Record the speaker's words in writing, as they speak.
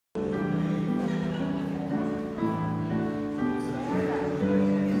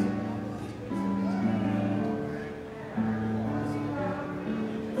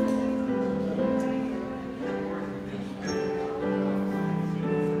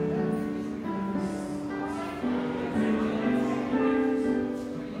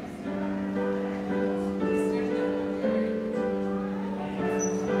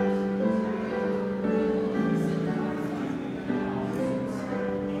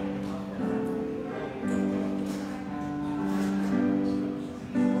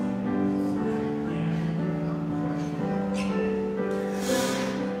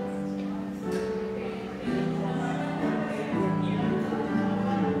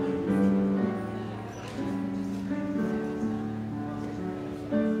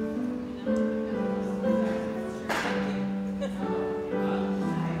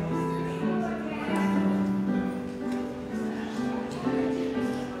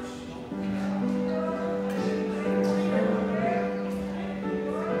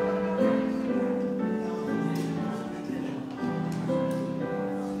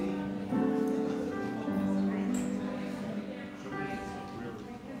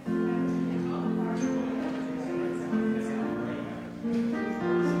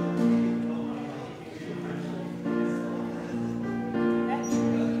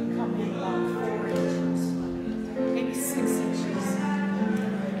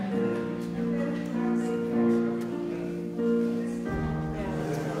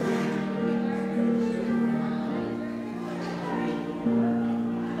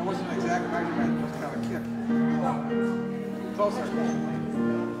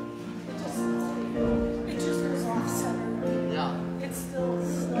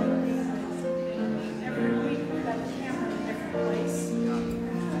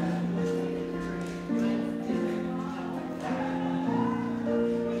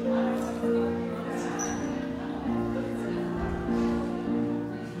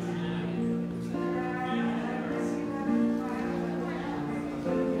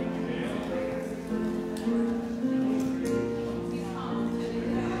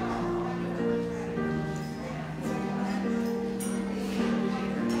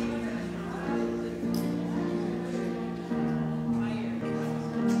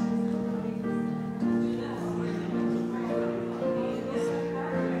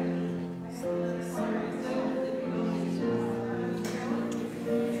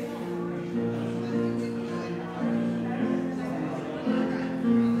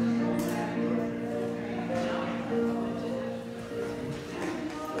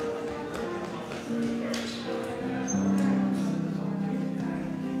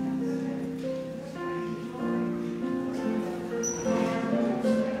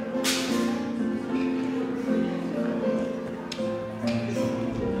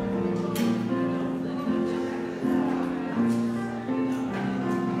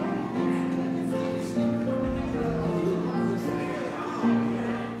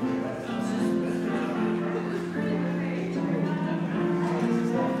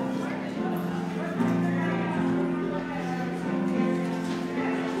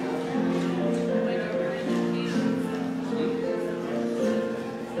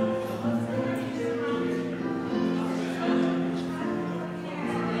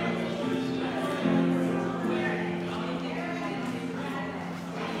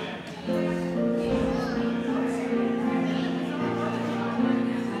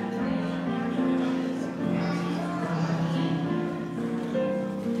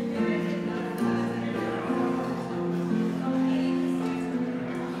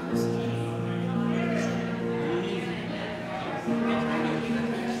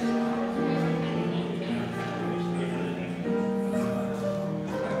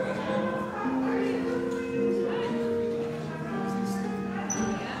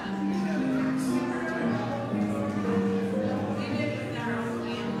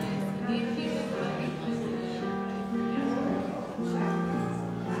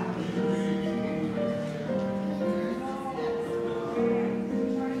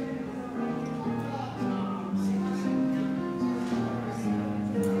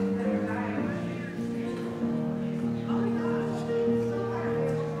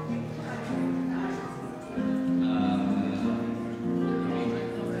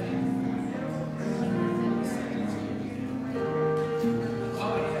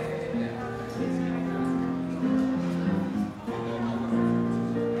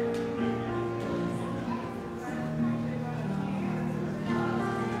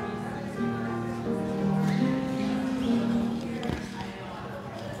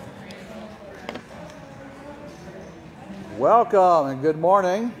Welcome and good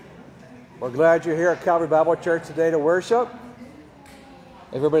morning. We're glad you're here at Calvary Bible Church today to worship.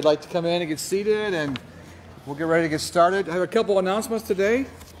 Everybody'd like to come in and get seated, and we'll get ready to get started. I have a couple announcements today.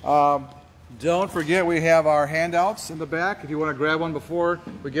 Don't forget we have our handouts in the back if you want to grab one before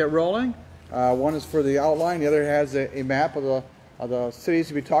we get rolling. One is for the outline, the other has a map of the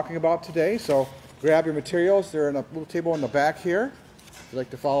cities we'll be talking about today. So grab your materials. They're in a little table in the back here if you'd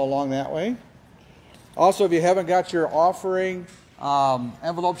like to follow along that way. Also, if you haven't got your offering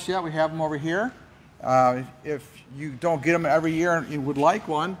envelopes yet, we have them over here. If you don't get them every year and you would like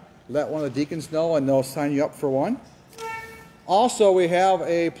one, let one of the deacons know and they'll sign you up for one. Also, we have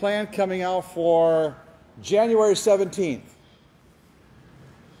a plan coming out for January 17th.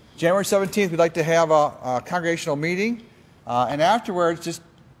 January 17th, we'd like to have a congregational meeting. And afterwards, just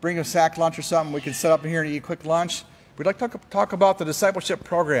bring a sack lunch or something. We can set up in here and eat a quick lunch. We'd like to talk about the discipleship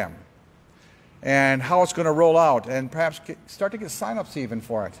program and how it's going to roll out, and perhaps start to get sign-ups even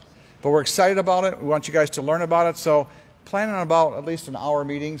for it. But we're excited about it. We want you guys to learn about it. So plan on about at least an hour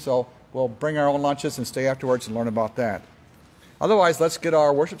meeting. So we'll bring our own lunches and stay afterwards and learn about that. Otherwise, let's get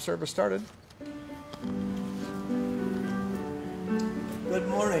our worship service started. Good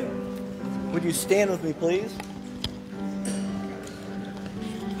morning. Would you stand with me, please?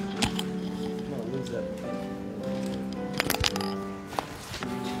 I'm going to lose that.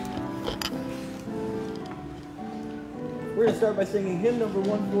 We're going to start by singing hymn number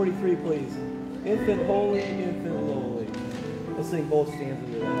 143, please. Infant holy, infant lowly. Let's sing both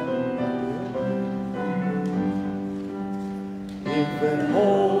stanzas of that. Infant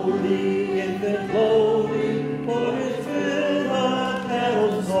holy, infant lowly, for his fill of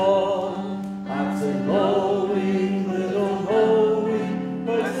cattle song. Oxen lowing, little knowing,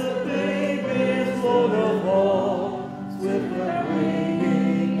 Christ the baby, Lord of all. Swift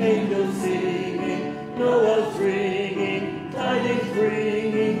ringing, angels singing, Noah's ringing, tidings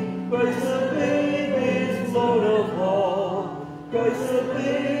bringing, Christ the baby, Lord of all. Christ the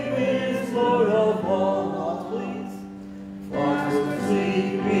baby, Lord of all. Please. Flocks were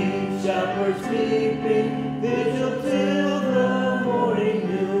sleeping, shepherds sleeping, vigil till the morning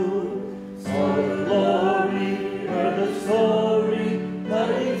noon. Saw the glory, heard the story,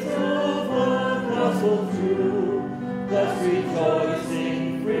 tidings of the gospel true. Thus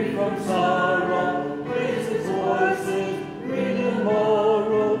rejoicing, free from sorrow, praise His voices, greet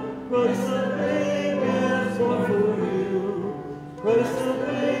tomorrow. Christ the babe was born for you. Christ the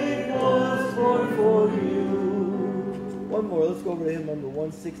babe was born for you. One more. Let's go over to hymn number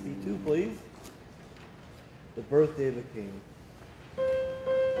 162, please. The Birthday of a King.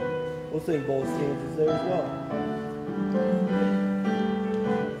 We'll sing both stanzas there as well.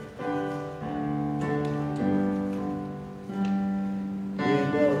 In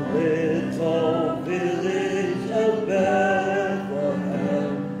a little village of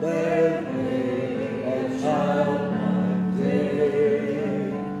Bethlehem, there lay a child one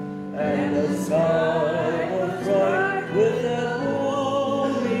day, and the sky was bright with that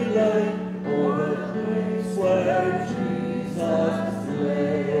holy light o'er the place where Jesus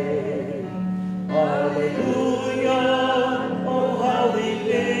lay. Hallelujah, oh how the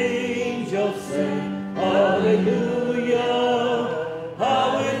angels sing, hallelujah,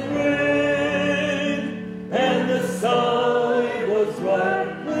 how it rained, and the sky was bright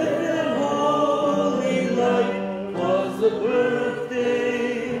with that holy light. Was the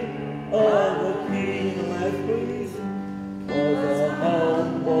birthday of a king, last please. Was a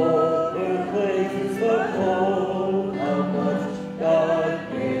humble birthplace, but oh, how much God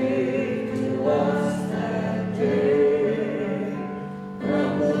gave to us that day.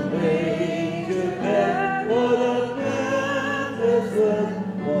 From the manger bed, what a magnificent,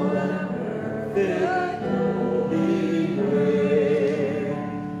 what a perfect holy way.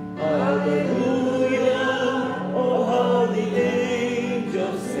 Hallelujah, oh how the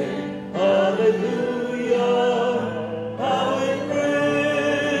angels sing, hallelujah, how it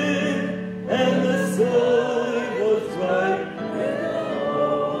rained, and the sky was bright with a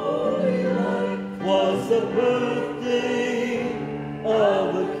holy light. Was the birthday of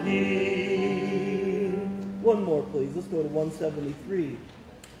a king. One more, please. Let's go to 173.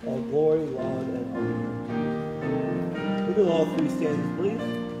 All glory, laud, and honor. We'll do all three stanzas, please.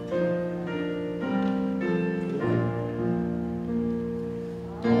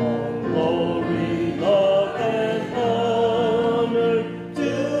 All glory, love, and honor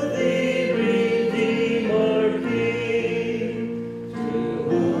to thee, Redeemer King, to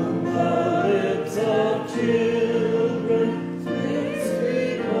whom the lips of children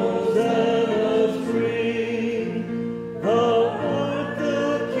sweet hosannas ring. Thou art the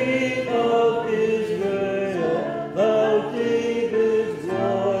King of Israel, thou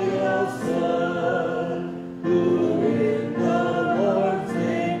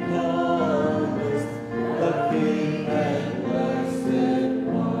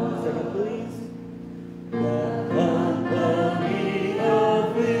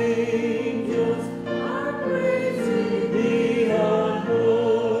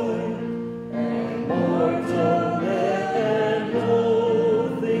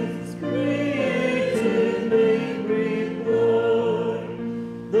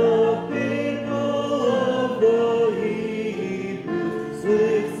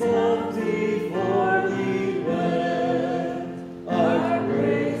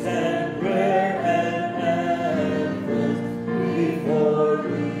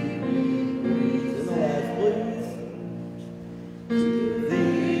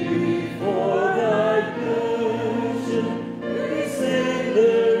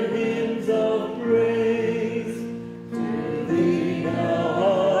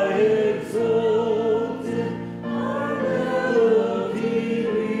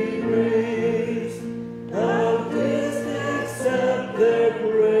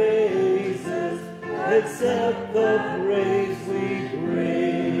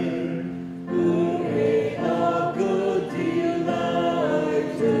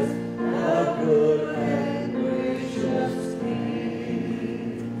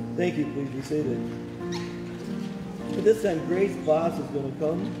be seated. At this time, Grace Voss is going to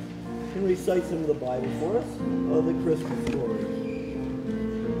come and recite some of the Bible for us of the Christmas story.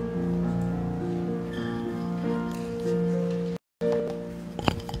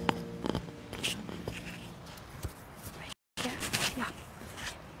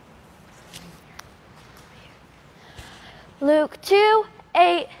 Luke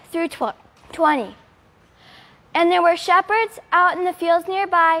 2:8-20. And there were shepherds out in the fields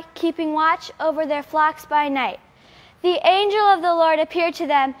nearby, keeping watch over their flocks by night. The angel of the Lord appeared to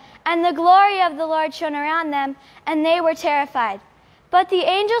them, and the glory of the Lord shone around them, and they were terrified. But the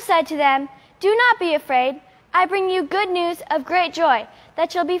angel said to them, "Do not be afraid. I bring you good news of great joy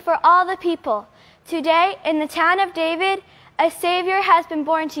that shall be for all the people. Today, in the town of David, a Savior has been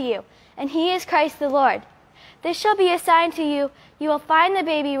born to you, and he is Christ the Lord. This shall be a sign to you. You will find the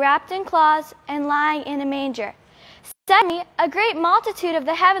baby wrapped in cloths and lying in a manger." Suddenly, a great multitude of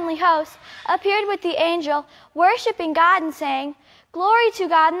the heavenly hosts appeared with the angel, worshiping God and saying, "Glory to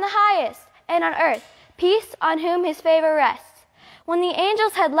God in the highest, and on earth peace on whom his favor rests." When the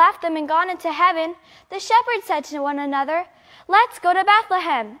angels had left them and gone into heaven, the shepherds said to one another, "Let's go to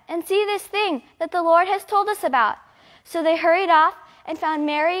Bethlehem and see this thing that the Lord has told us about." So they hurried off and found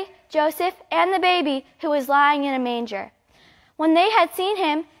Mary, Joseph, and the baby who was lying in a manger. When they had seen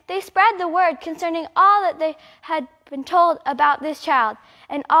him, they spread the word concerning all that they had been told about this child,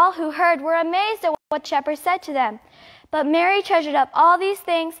 and all who heard were amazed at what shepherds said to them. But Mary treasured up all these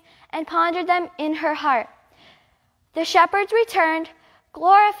things and pondered them in her heart. The shepherds returned,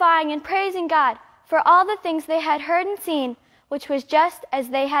 glorifying and praising God for all the things they had heard and seen, which was just as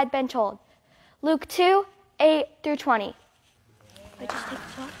they had been told. Luke 2:8-20. Thank you.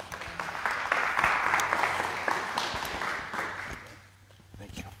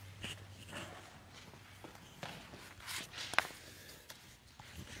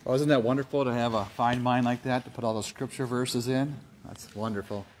 Oh, isn't that wonderful to have a fine mind like that, to put all those scripture verses in? That's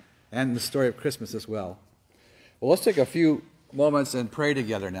wonderful. And the story of Christmas as well. Well, let's take a few moments and pray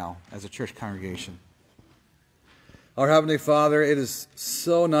together now as a church congregation. Our Heavenly Father, it is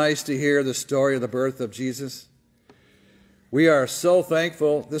so nice to hear the story of the birth of Jesus. We are so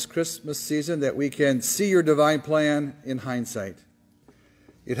thankful this Christmas season that we can see your divine plan in hindsight.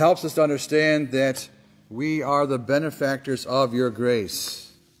 It helps us to understand that we are the benefactors of your grace.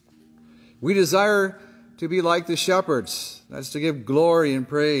 We desire to be like the shepherds. That's to give glory and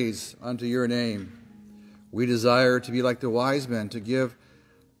praise unto your name. We desire to be like the wise men, to give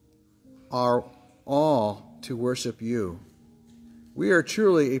our all to worship you. We are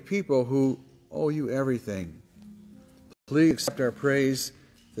truly a people who owe you everything. Please accept our praise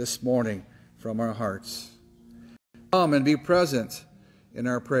this morning from our hearts. Come and be present in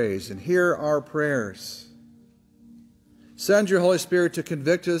our praise and hear our prayers. Send your Holy Spirit to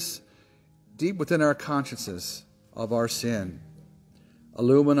convict us deep within our consciences of our sin.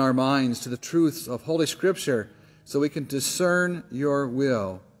 Illumine our minds to the truths of Holy Scripture so we can discern your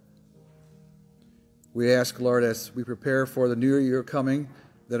will. We ask, Lord, as we prepare for the new year coming,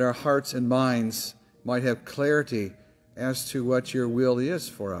 that our hearts and minds might have clarity as to what your will is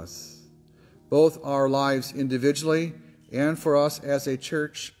for us, both our lives individually and for us as a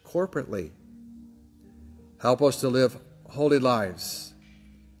church corporately. Help us to live holy lives,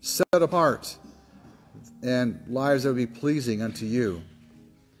 set apart, and lives that will be pleasing unto you.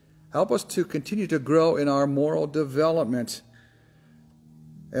 Help us to continue to grow in our moral development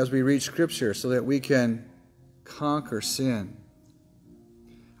as we read Scripture so that we can conquer sin.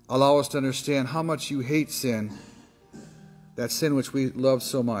 Allow us to understand how much you hate sin, that sin which we love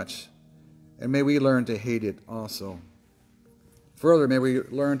so much, and may we learn to hate it also. Further, may we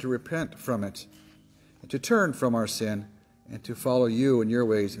learn to repent from it, and to turn from our sin, and to follow you and your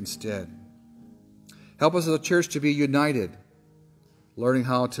ways instead. Help us as a church to be united, learning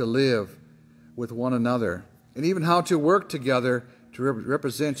how to live with one another, and even how to work together to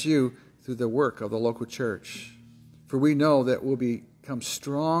represent you through the work of the local church. For we know that we'll become a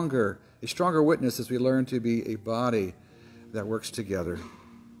stronger witness as we learn to be a body that works together.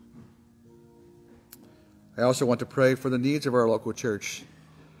 I also want to pray for the needs of our local church.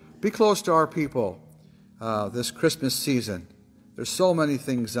 Be close to our people this Christmas season. There's so many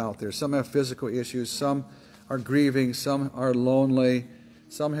things out there. Some have physical issues, some are grieving, some are lonely,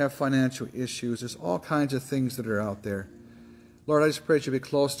 some have financial issues. There's all kinds of things that are out there. Lord, I just pray that you be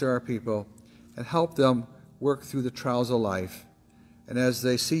close to our people and help them work through the trials of life. And as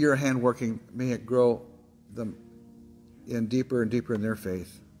they see your hand working, may it grow them in deeper and deeper in their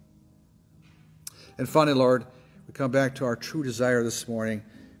faith. And finally, Lord, we come back to our true desire this morning,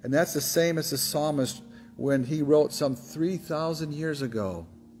 and that's the same as the psalmist when he wrote some 3,000 years ago.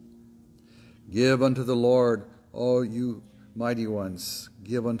 Give unto the Lord, all you mighty ones.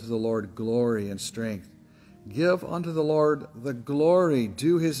 Give unto the Lord glory and strength. Give unto the Lord the glory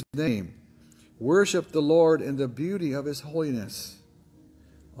due his name. Worship the Lord in the beauty of his holiness.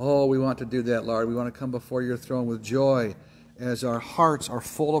 Oh, we want to do that, Lord. We want to come before your throne with joy as our hearts are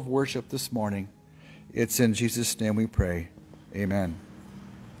full of worship this morning. It's in Jesus' name we pray. Amen.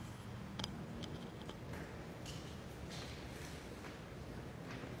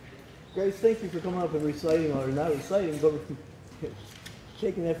 Grace, thank you for coming up and reciting, or not reciting, but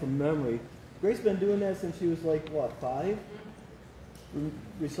taking that from memory. Grace been doing that since she was like, what, 5?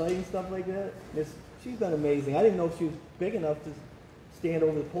 Reciting stuff like that? She's been amazing. I didn't know if she was big enough to stand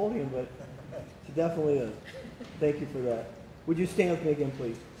over the podium, but she definitely is. Thank you for that. Would you stand with me again,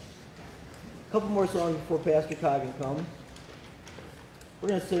 please? A couple more songs before Pastor Coggin comes. We're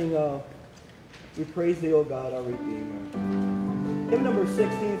going to sing, We Praise Thee, O God, our Redeemer. Hymn number 16,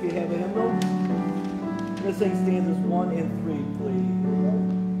 if you have a hymnal. We're going to sing stanzas 1 and 3,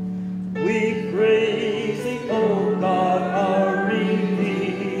 please. We praise thee, O God, our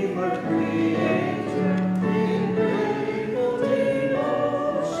Redeemer, Creator.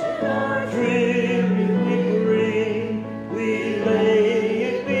 Tribute we bring, we lay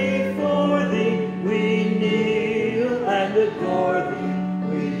it before thee. We kneel and adore thee.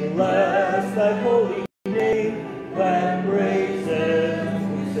 We bless thy holy name, that praises.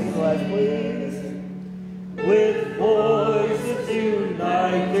 Sing the last, please. With voices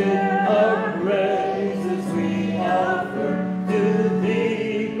united, our praises we offer to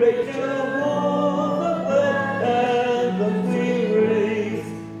thee, great Jehovah, the anthem we raise.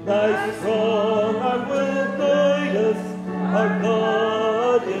 Thy strong arm will guide us, our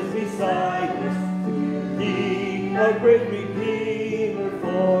God is beside us. To thee, our great Redeemer,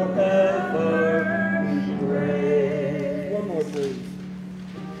 forever we pray. One more, please.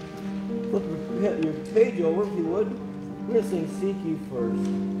 Flip your page over, if you would. We're going to sing Seek Ye First.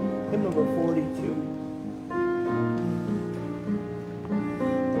 Hymn number 42.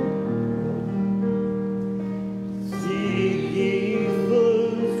 Seek ye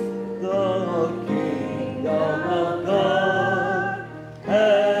first the kingdom of God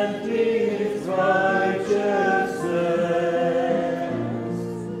and his righteousness,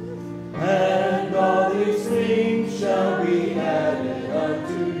 and all these things shall be added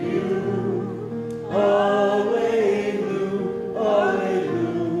unto you. Alleluia, alleluia.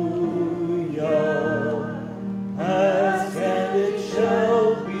 Ask and it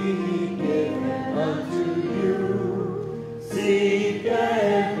shall be given unto you. Seek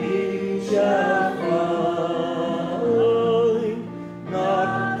and ye shall find.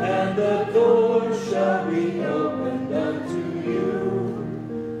 Knock and the door shall be opened unto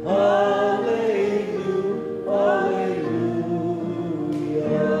you. Alleluia, alleluia.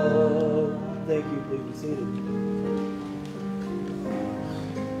 Thank you. Please be seated.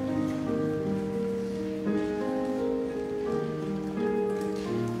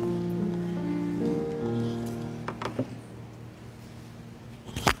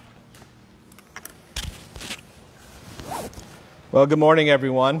 Well, good morning,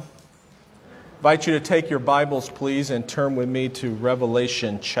 everyone. I invite you to take your Bibles, please, and turn with me to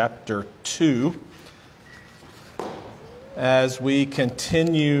Revelation chapter 2 as we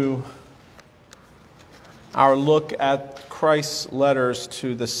continue our look at Christ's letters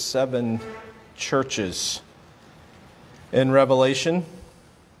to the 7 churches in Revelation.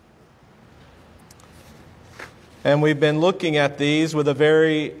 And we've been looking at these with a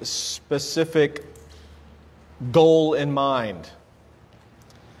very specific goal in mind.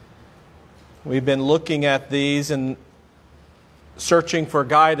 We've been looking at these and searching for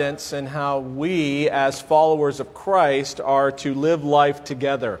guidance in how we, as followers of Christ, are to live life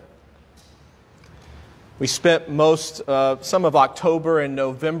together. We spent some of October and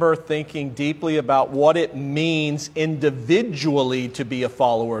November thinking deeply about what it means individually to be a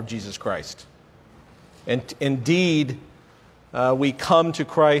follower of Jesus Christ. And indeed, we come to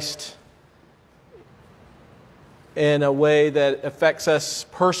Christ in a way that affects us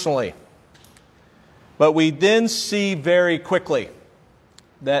personally. But we then see very quickly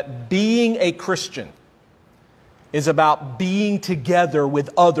that being a Christian is about being together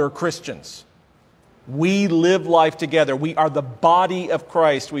with other Christians. We live life together. We are the body of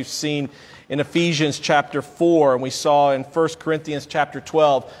Christ. We've seen in Ephesians chapter 4, and we saw in 1 Corinthians chapter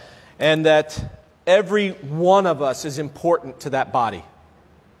 12, and that every one of us is important to that body.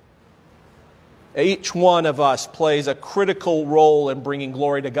 Each one of us plays a critical role in bringing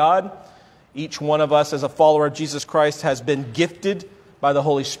glory to God. Each one of us as a follower of Jesus Christ has been gifted by the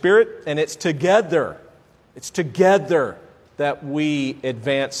Holy Spirit, and it's together that we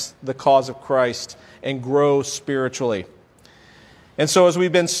advance the cause of Christ and grow spiritually. And so as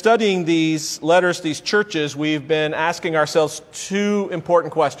we've been studying these letters, these churches, we've been asking ourselves two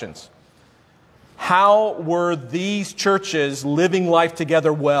important questions. How were these churches living life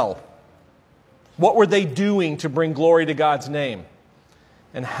together well? What were they doing to bring glory to God's name?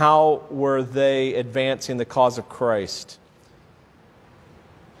 And how were they advancing the cause of Christ?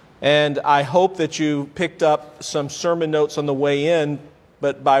 And I hope that you picked up some sermon notes on the way in,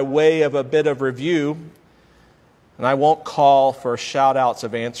 but by way of a bit of review, and I won't call for shout-outs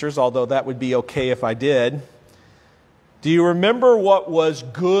of answers, although that would be okay if I did. Do you remember what was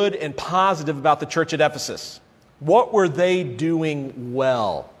good and positive about the church at Ephesus? What were they doing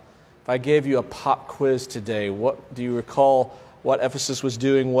well? If I gave you a pop quiz today, what do you recall what Ephesus was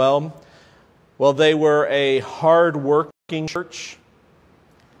doing well? Well, they were a hard-working church.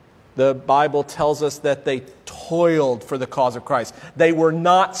 The Bible tells us that they toiled for the cause of Christ. They were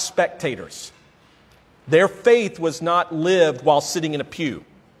not spectators. Their faith was not lived while sitting in a pew.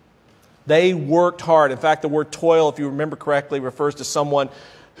 They worked hard. In fact, the word toil, if you remember correctly, refers to someone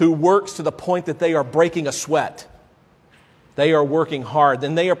who works to the point that they are breaking a sweat. They are working hard,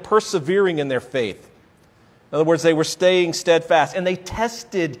 and they are persevering in their faith. In other words, they were staying steadfast, and they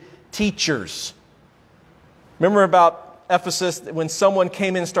tested teachers. Remember about Ephesus, when someone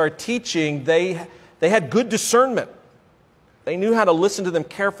came in and started teaching, they had good discernment. They knew how to listen to them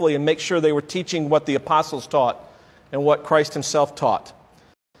carefully and make sure they were teaching what the apostles taught and what Christ himself taught.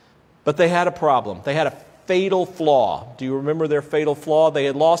 But they had a problem. They had a fatal flaw. Do you remember their fatal flaw? They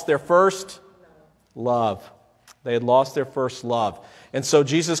had lost their first love. They had lost their first love. And so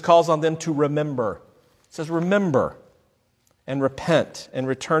Jesus calls on them to remember. He says, remember and repent and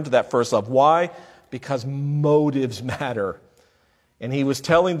return to that first love. Why? Because motives matter. And he was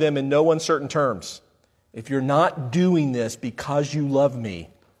telling them in no uncertain terms, if you're not doing this because you love me,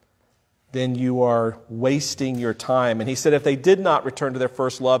 then you are wasting your time. And he said if they did not return to their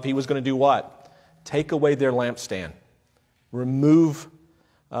first love, he was going to do what? Take away their lampstand. Remove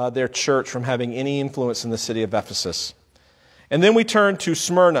their church from having any influence in the city of Ephesus. And then we turn to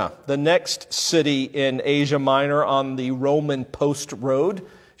Smyrna, the next city in Asia Minor on the Roman post road.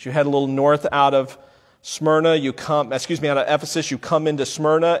 As you head a little north out of Smyrna, out of Ephesus, you come into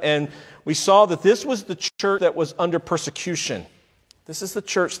Smyrna, and we saw that this was the church that was under persecution. This is the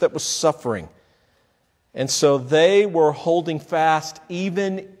church that was suffering. And so they were holding fast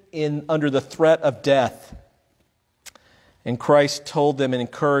even under the threat of death. And Christ told them and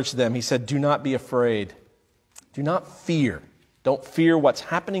encouraged them. He said, do not be afraid. Do not fear. Don't fear what's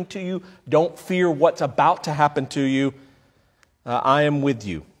happening to you. Don't fear what's about to happen to you. I am with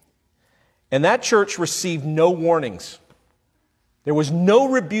you. And that church received no warnings. There was no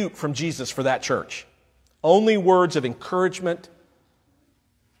rebuke from Jesus for that church. Only words of encouragement,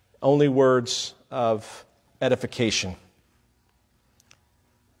 only words of edification.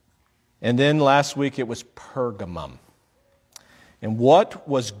 And then last week it was Pergamum. And what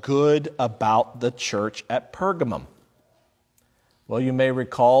was good about the church at Pergamum? Well, you may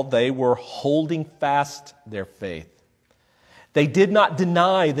recall they were holding fast their faith. They did not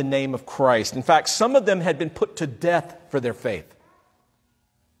deny the name of Christ. In fact, some of them had been put to death for their faith.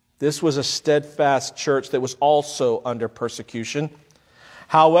 This was a steadfast church that was also under persecution.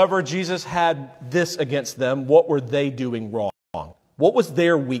 However, Jesus had this against them. What were they doing wrong? What was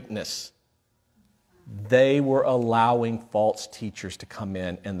their weakness? They were allowing false teachers to come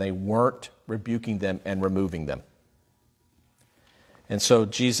in, and they weren't rebuking them and removing them. And so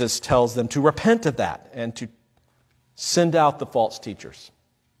Jesus tells them to repent of that and to send out the false teachers.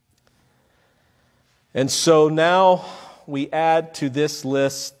 And so now we add to this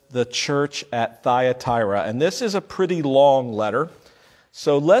list the church at Thyatira. And this is a pretty long letter.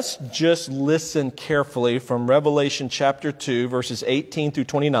 So let's just listen carefully from Revelation chapter 2, verses 18 through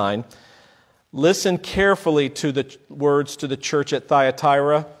 29. Listen carefully to the words to the church at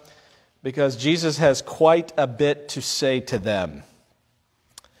Thyatira, because Jesus has quite a bit to say to them.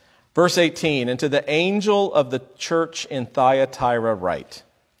 Verse 18, and to the angel of the church in Thyatira write,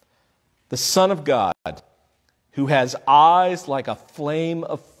 the Son of God, who has eyes like a flame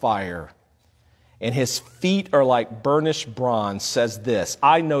of fire, and his feet are like burnished bronze, says this,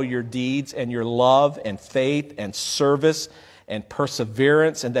 I know your deeds and your love and faith and service and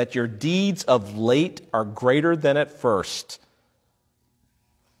perseverance, and that your deeds of late are greater than at first.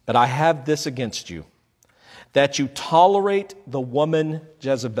 But I have this against you, that you tolerate the woman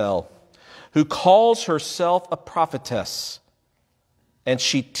Jezebel, who calls herself a prophetess, and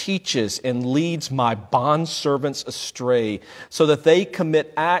she teaches and leads my bondservants astray, so that they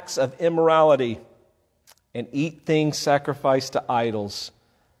commit acts of immorality and eat things sacrificed to idols.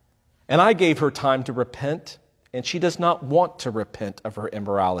 And I gave her time to repent, and she does not want to repent of her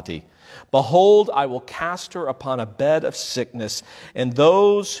immorality. Behold, I will cast her upon a bed of sickness, and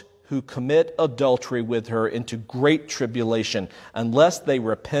those who commit adultery with her into great tribulation, unless they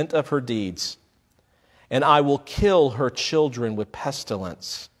repent of her deeds. And I will kill her children with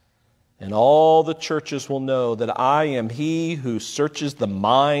pestilence. And all the churches will know that I am He who searches the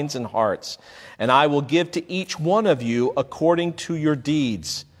minds and hearts. And I will give to each one of you according to your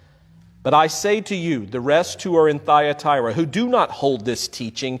deeds. But I say to you, the rest who are in Thyatira, who do not hold this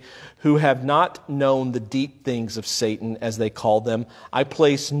teaching, who have not known the deep things of Satan, as they call them, I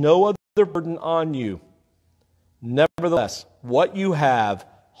place no other burden on you. Nevertheless, what you have,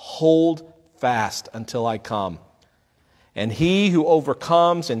 hold fast until I come. And he who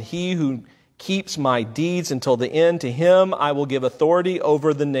overcomes and he who keeps my deeds until the end, to him I will give authority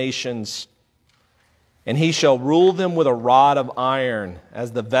over the nations. And he shall rule them with a rod of iron,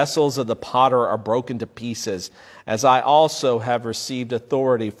 as the vessels of the potter are broken to pieces, as I also have received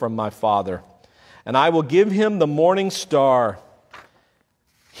authority from my Father. And I will give him the morning star.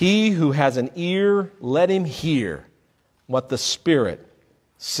 He who has an ear, let him hear what the Spirit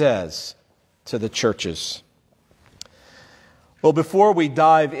says to the churches. Well, before we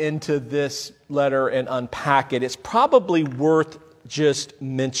dive into this letter and unpack it, it's probably worth just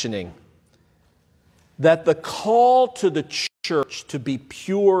mentioning that the call to the church to be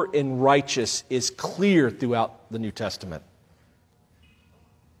pure and righteous is clear throughout the New Testament.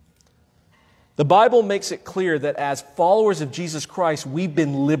 The Bible makes it clear that as followers of Jesus Christ, we've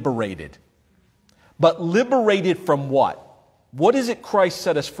been liberated. But liberated from what? What is it Christ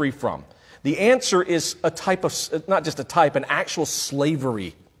set us free from? The answer is a type of, not just a type, an actual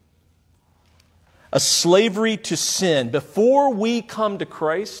slavery. A slavery to sin. Before we come to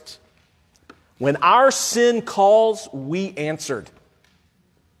Christ, when our sin calls, we answered.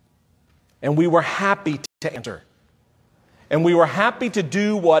 And we were happy to answer. And we were happy to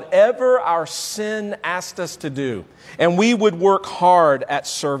do whatever our sin asked us to do. And we would work hard at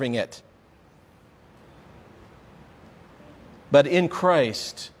serving it. But in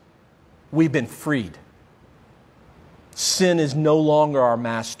Christ, we've been freed. Sin is no longer our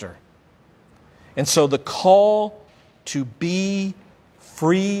master. And so the call to be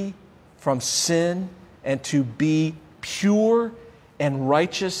free from sin and to be pure and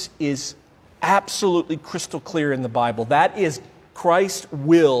righteous is absolutely crystal clear in the Bible. That is Christ's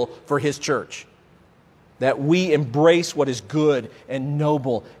will for His church. That we embrace what is good and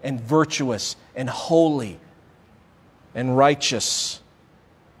noble and virtuous and holy and righteous.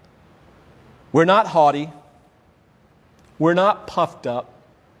 We're not haughty. We're not puffed up.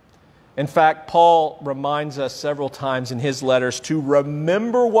 In fact, Paul reminds us several times in his letters to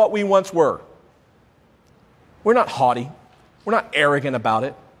remember what we once were. We're not haughty. We're not arrogant about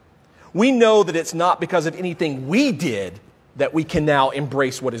it. We know that it's not because of anything we did that we can now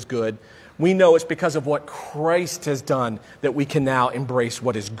embrace what is good. We know it's because of what Christ has done that we can now embrace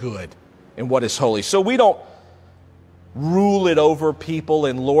what is good and what is holy. So we don't rule it over people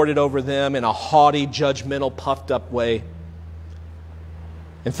and lord it over them in a haughty, judgmental, puffed up way.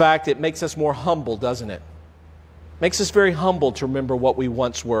 In fact, it makes us more humble, doesn't it? Makes us very humble to remember what we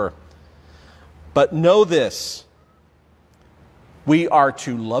once were. But know this, we are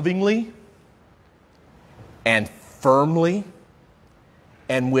to lovingly and firmly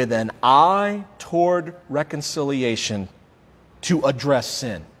and with an eye toward reconciliation to address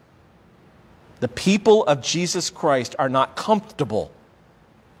sin. The people of Jesus Christ are not comfortable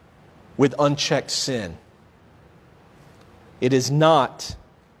with unchecked sin. It is not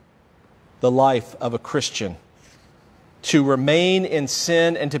the life of a Christian to remain in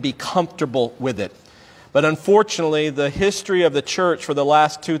sin and to be comfortable with it. But unfortunately, the history of the church for the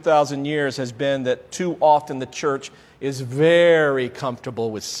last 2,000 years has been that too often the church is very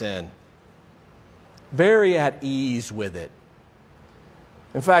comfortable with sin, very at ease with it.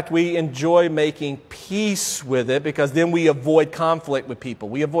 In fact, we enjoy making peace with it because then we avoid conflict with people.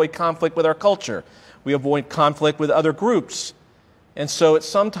 We avoid conflict with our culture. We avoid conflict with other groups. And so it's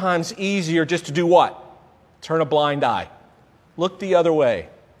sometimes easier just to do what? Turn a blind eye. Look the other way.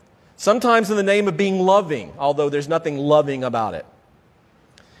 Sometimes in the name of being loving, although there's nothing loving about it.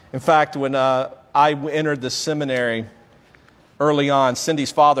 In fact, when I entered the seminary early on,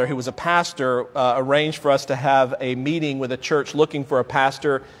 Cindy's father, who was a pastor, arranged for us to have a meeting with a church looking for a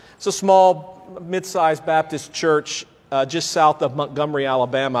pastor. It's a small, mid-sized Baptist church just south of Montgomery,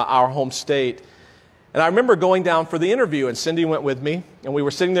 Alabama, our home state. And I remember going down for the interview, and Cindy went with me, and we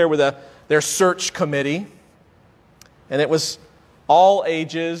were sitting there with their search committee, and it was all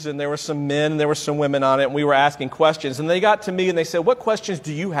ages, and there were some men and there were some women on it, and we were asking questions. And they got to me and they said, "What questions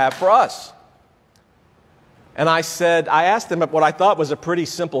do you have for us?" And I asked them what I thought was a pretty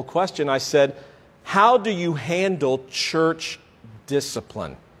simple question. I said, "How do you handle church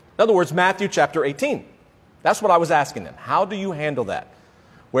discipline?" In other words, Matthew chapter 18. That's what I was asking them. How do you handle that?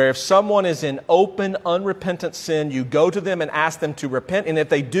 Where if someone is in open, unrepentant sin, you go to them and ask them to repent, and if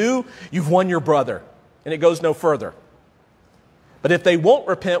they do, you've won your brother, and it goes no further. But if they won't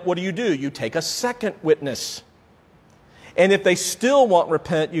repent, what do? You take a second witness. And if they still won't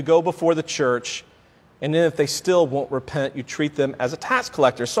repent, you go before the church, and then if they still won't repent, you treat them as a tax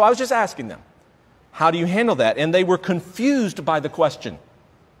collector. So I was just asking them, how do you handle that? And they were confused by the question.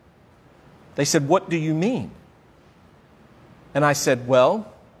 They said, "What do you mean?" And I said, "Well,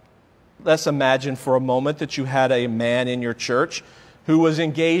 let's imagine for a moment that you had a man in your church who was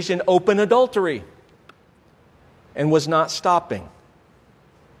engaged in open adultery and was not stopping.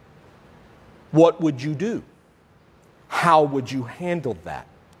 What would you do? How would you handle that?"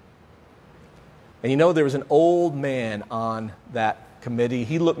 And you know, there was an old man on that committee.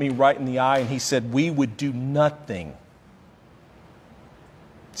 He looked me right in the eye and he said, "We would do nothing."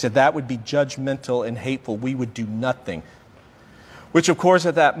 He said, "That would be judgmental and hateful. We would do nothing." Which, of course,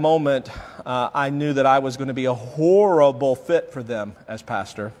 at that moment, I knew that I was going to be a horrible fit for them as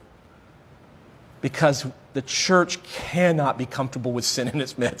pastor, because the church cannot be comfortable with sin in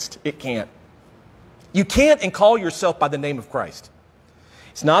its midst. It can't. You can't and call yourself by the name of Christ.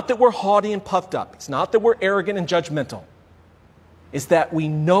 It's not that we're haughty and puffed up. It's not that we're arrogant and judgmental. It's that we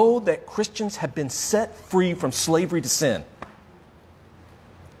know that Christians have been set free from slavery to sin.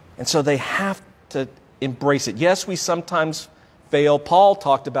 And so they have to embrace it. Yes, we sometimes fail. Paul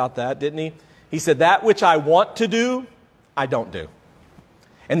talked about that, didn't he? He said, "That which I want to do, I don't do.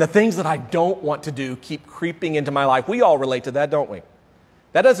 And the things that I don't want to do keep creeping into my life." We all relate to that, don't we?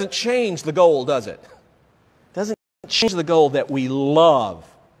 That doesn't change the goal, does it? It doesn't change the goal that we love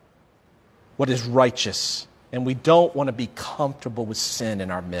what is righteous, and we don't want to be comfortable with sin in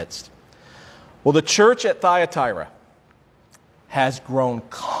our midst. Well, the church at Thyatira has grown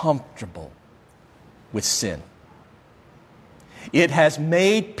comfortable with sin. It has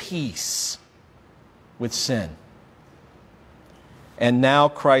made peace with sin. And now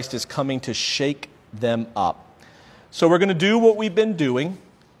Christ is coming to shake them up. So we're going to do what we've been doing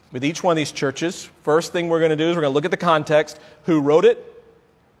with each one of these churches. First thing we're going to do is we're going to look at the context. Who wrote it?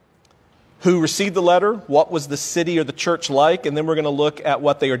 Who received the letter? What was the city or the church like? And then we're going to look at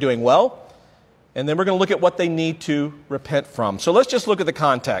what they are doing well. And then we're going to look at what they need to repent from. So let's just look at the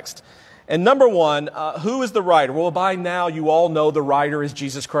context. And number one, who is the writer? Well, by now you all know the writer is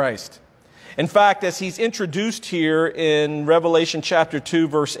Jesus Christ. In fact, as he's introduced here in Revelation chapter 2,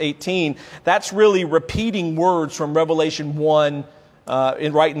 verse 18, that's really repeating words from Revelation 1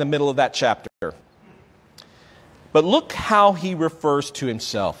 right in the middle of that chapter. But look how he refers to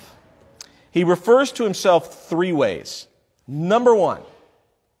himself. He refers to himself three ways. Number one,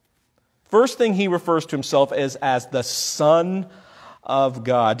 first thing he refers to himself is as the Son of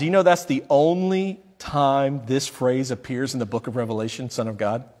God. Do you know that's the only time this phrase appears in the book of Revelation, Son of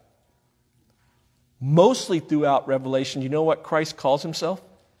God? Mostly throughout Revelation, you know what Christ calls himself?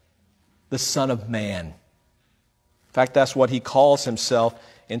 The Son of Man. In fact, that's what he calls himself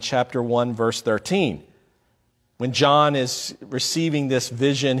in chapter 1, verse 13. When John is receiving this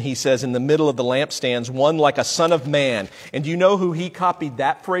vision, he says, in the middle of the lampstands, one like a son of man. And do you know who he copied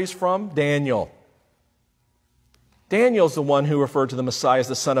that phrase from? Daniel. Daniel's the one who referred to the Messiah as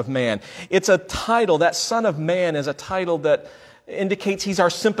the Son of Man. It's a title, that Son of Man is a title that indicates he's our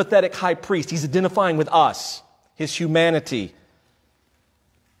sympathetic high priest. He's identifying with us, his humanity.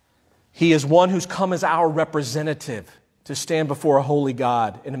 He is one who's come as our representative to stand before a holy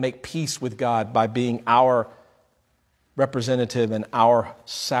God and to make peace with God by being our representative and our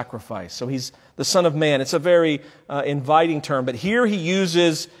sacrifice. So he's the Son of Man. It's a very inviting term, but here he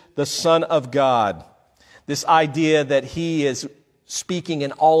uses the Son of God. This idea that he is speaking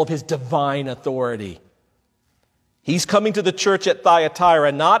in all of his divine authority. He's coming to the church at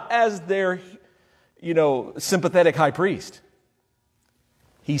Thyatira not as their, sympathetic high priest.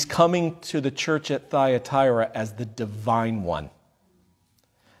 He's coming to the church at Thyatira as the divine one.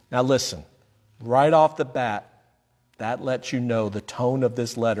 Now listen, right off the bat, that lets you know the tone of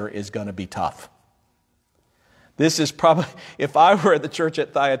this letter is going to be tough. This is probably, if I were at the church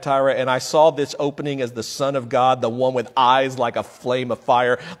at Thyatira and I saw this opening as the Son of God, the one with eyes like a flame of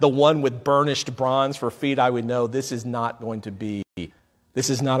fire, the one with burnished bronze for feet, I would know this is not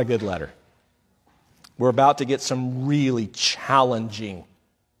a good letter. We're about to get some really challenging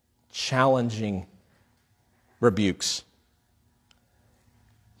rebukes.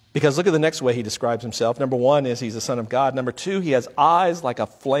 Because look at the next way he describes himself. Number one is he's the Son of God. Number two, he has eyes like a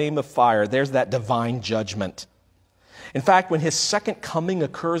flame of fire. There's that divine judgment. In fact, when his second coming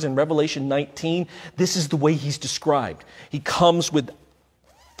occurs in Revelation 19, this is the way he's described. He comes with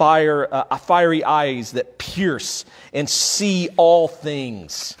fiery eyes that pierce and see all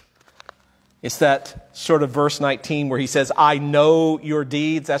things. It's that sort of verse 19 where he says, I know your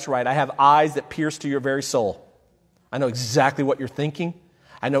deeds. That's right. I have eyes that pierce to your very soul. I know exactly what you're thinking.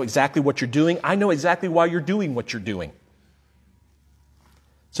 I know exactly what you're doing. I know exactly why you're doing what you're doing.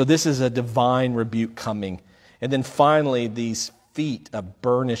 So this is a divine rebuke coming. And then finally, these feet of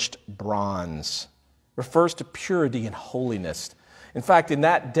burnished bronze refers to purity and holiness. In fact, in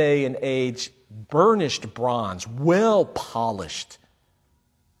that day and age, burnished bronze, well-polished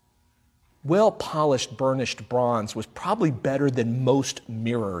burnished bronze was probably better than most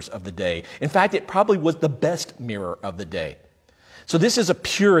mirrors of the day. In fact, it probably was the best mirror of the day. So this is a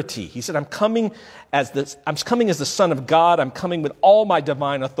purity. He said, I'm coming as the Son of God. I'm coming with all my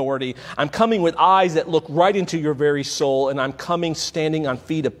divine authority. I'm coming with eyes that look right into your very soul, and I'm coming standing on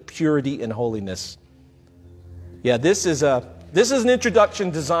feet of purity and holiness. Yeah, this is an introduction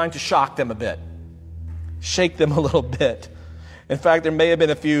designed to shock them a bit, shake them a little bit. In fact, there may have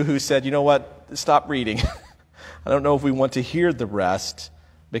been a few who said, you know what, stop reading. I don't know if we want to hear the rest,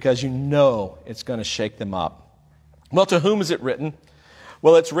 because you know it's going to shake them up. Well, to whom is it written?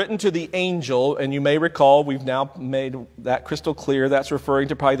 Well, it's written to the angel, and you may recall, we've now made that crystal clear. That's referring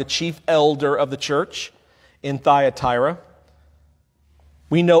to probably the chief elder of the church in Thyatira.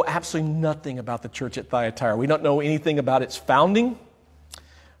 We know absolutely nothing about the church at Thyatira. We don't know anything about its founding.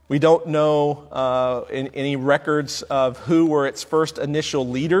 We don't know any records of who were its first initial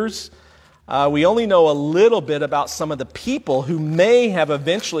leaders. We only know a little bit about some of the people who may have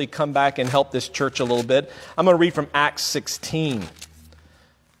eventually come back and helped this church a little bit. I'm going to read from Acts 16,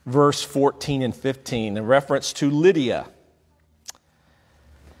 verse 14 and 15, in reference to Lydia.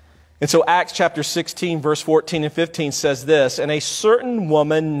 And so Acts chapter 16, verse 14 and 15 says this, And a certain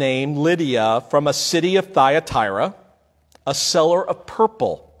woman named Lydia from a city of Thyatira, a seller of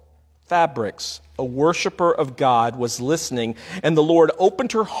purple fabrics, a worshiper of God, was listening, and the Lord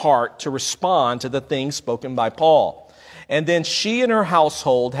opened her heart to respond to the things spoken by Paul. And then she and her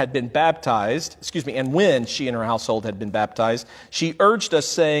household had been baptized, and when she and her household had been baptized, she urged us,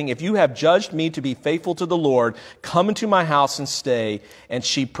 saying, If you have judged me to be faithful to the Lord, come into my house and stay. And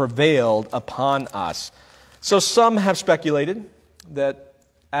she prevailed upon us. So some have speculated that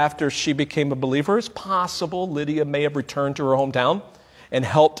after she became a believer, it's possible Lydia may have returned to her hometown and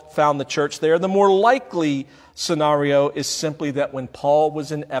helped found the church there. The more likely scenario is simply that when Paul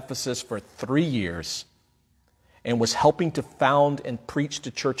was in Ephesus for 3 years and was helping to found and preach to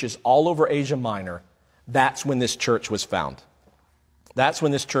churches all over Asia Minor, that's when this church was found. That's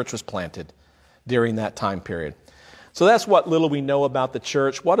when this church was planted during that time period. So that's what little we know about the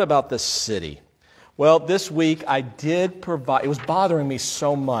church. What about the city? Well, this week I did provide, it was bothering me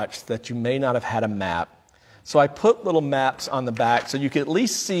so much that you may not have had a map. So I put little maps on the back so you can at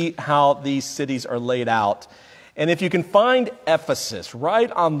least see how these cities are laid out. And if you can find Ephesus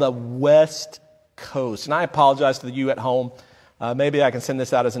right on the west coast, and I apologize to you at home, maybe I can send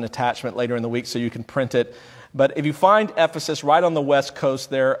this out as an attachment later in the week so you can print it. But if you find Ephesus right on the west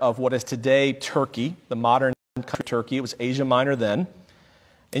coast there of what is today Turkey, the modern country Turkey, it was Asia Minor then.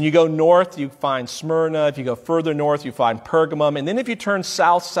 And you go north, you find Smyrna. If you go further north, you find Pergamum. And then if you turn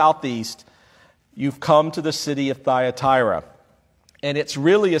south-southeast, you've come to the city of Thyatira. And it's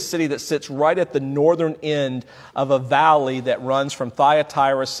really a city that sits right at the northern end of a valley that runs from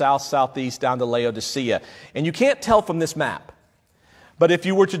Thyatira south-southeast down to Laodicea. And you can't tell from this map. But if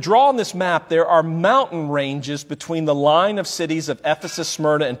you were to draw on this map, there are mountain ranges between the line of cities of Ephesus,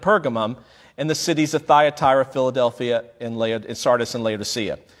 Smyrna, and Pergamum, and the cities of Thyatira, Philadelphia, and Sardis and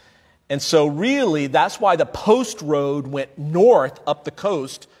Laodicea. And so really, that's why the post road went north up the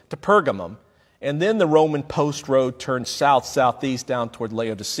coast to Pergamum. And then the Roman post road turned south-southeast down toward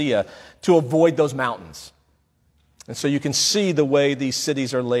Laodicea to avoid those mountains. And so you can see the way these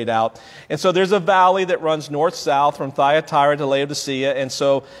cities are laid out. And so there's a valley that runs north-south from Thyatira to Laodicea. And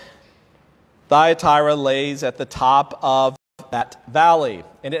so Thyatira lays at the top of that valley.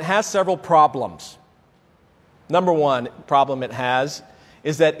 And it has several problems. Number one problem it has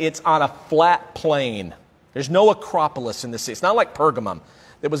is that it's on a flat plain. There's no acropolis in the city. It's not like Pergamum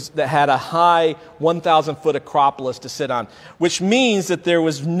that had a high 1,000-foot acropolis to sit on, which means that there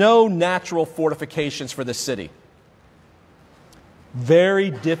was no natural fortifications for the city.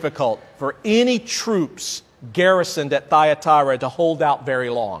 Very difficult for any troops garrisoned at Thyatira to hold out very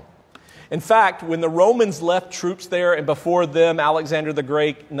long. In fact, when the Romans left troops there, and before them, Alexander the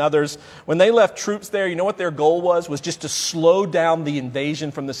Great and others, when they left troops there, you know what their goal was? Was just to slow down the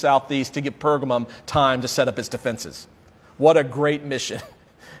invasion from the southeast to give Pergamum time to set up its defenses. What a great mission.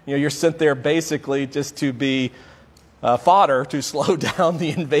 You're sent there basically just to be fodder to slow down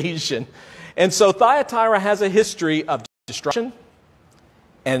the invasion. And so Thyatira has a history of destruction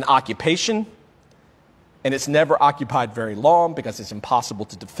and occupation, and it's never occupied very long because it's impossible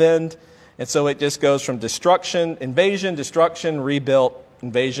to defend. And so it just goes from destruction, invasion, destruction, rebuilt,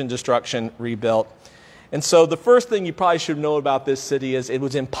 invasion, destruction, rebuilt. And so the first thing you probably should know about this city is it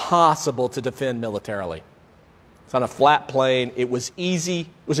was impossible to defend militarily. It's on a flat plain. It was easy.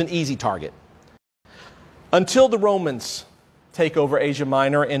 It was an easy target. Until the Romans take over Asia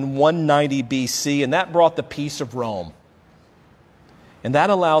Minor in 190 BC, and that brought the peace of Rome. And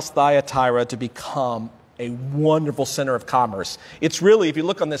that allows Thyatira to become a wonderful center of commerce. It's really, if you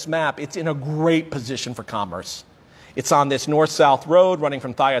look on this map, it's in a great position for commerce. It's on this north-south road running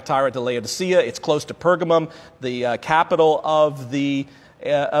from Thyatira to Laodicea. It's close to Pergamum, the capital of the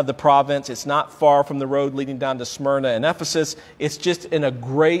province. It's not far from the road leading down to Smyrna and Ephesus. It's just in a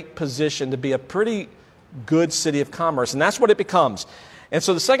great position to be a pretty good city of commerce, and that's what it becomes. And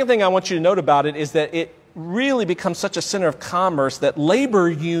so the second thing I want you to note about it is that it really becomes such a center of commerce that labor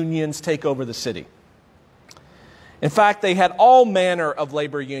unions take over the city. In fact, they had all manner of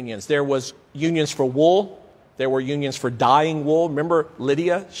labor unions. There was unions for wool. There were unions for dyeing wool. Remember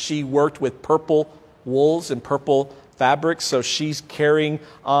Lydia? She worked with purple wools and purple fabrics, so she's carrying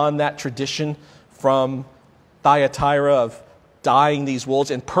on that tradition from Thyatira of dyeing these wools.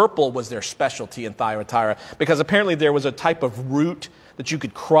 And purple was their specialty in Thyatira because apparently there was a type of root that you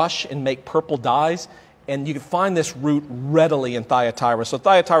could crush and make purple dyes, and you could find this root readily in Thyatira. So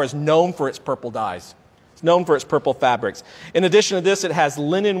Thyatira is known for its purple dyes. Known for its purple fabrics. In addition to this, it has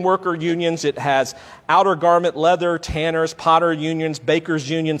linen worker unions, it has outer garment, leather, tanners, potter unions, bakers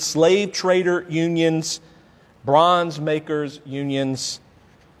unions, slave trader unions, bronze makers unions.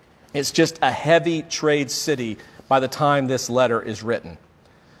 It's just a heavy trade city by the time this letter is written.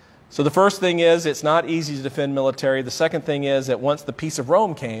 So the first thing is, it's not easy to defend military. The second thing is that once the peace of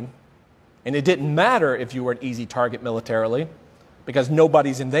Rome came, and it didn't matter if you were an easy target militarily, because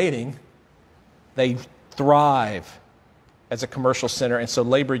nobody's invading, they thrive as a commercial center, and so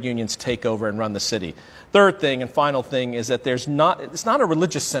labor unions take over and run the city. Third thing and final thing is that it's not a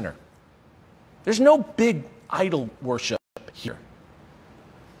religious center. There's no big idol worship here.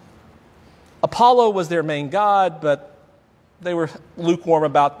 Apollo was their main god, but they were lukewarm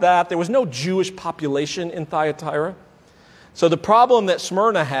about that. There was no Jewish population in Thyatira. So the problem that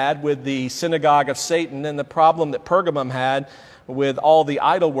Smyrna had with the synagogue of Satan and the problem that Pergamum had with all the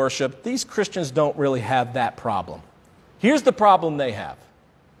idol worship, these Christians don't really have that problem. Here's the problem they have.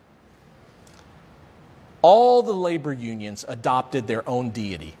 All the labor unions adopted their own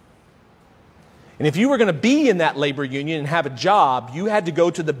deity. And if you were going to be in that labor union and have a job, you had to go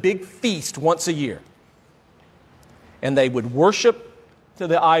to the big feast once a year. And they would worship to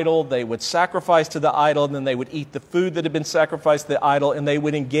the idol, they would sacrifice to the idol, and then they would eat the food that had been sacrificed to the idol, and they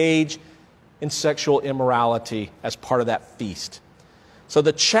would engage in sexual immorality as part of that feast. So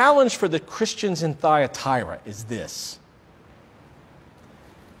the challenge for the Christians in Thyatira is this.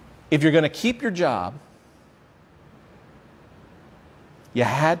 If you're going to keep your job, you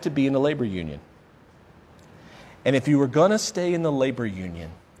had to be in the labor union. And if you were going to stay in the labor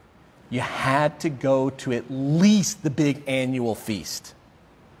union, you had to go to at least the big annual feast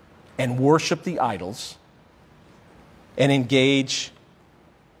and worship the idols and engage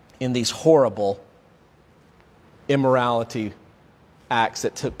in these horrible immorality acts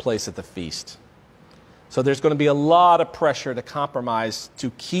that took place at the feast. So there's going to be a lot of pressure to compromise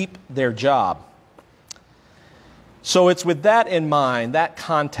to keep their job. So it's with that in mind, that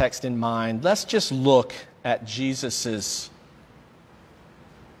context in mind, let's just look at Jesus'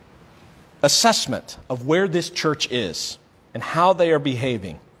 assessment of where this church is and how they are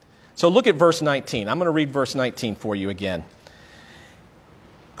behaving. So look at verse 19. I'm going to read verse 19 for you again.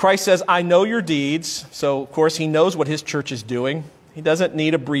 Christ says, I know your deeds. So, of course, he knows what his church is doing. He doesn't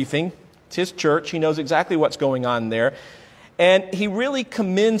need a briefing. It's his church. He knows exactly what's going on there. And he really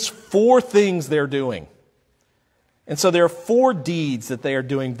commends 4 things they're doing. And so there are 4 deeds that they are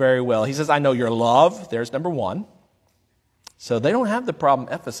doing very well. He says, I know your love. There's number 1. So they don't have the problem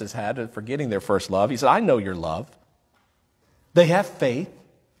Ephesus had of forgetting their first love. He said, I know your love. They have faith.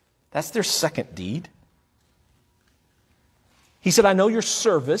 That's their second deed. He said, I know your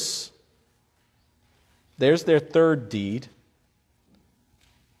service. There's their third deed.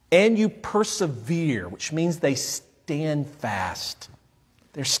 And you persevere, which means they stand fast.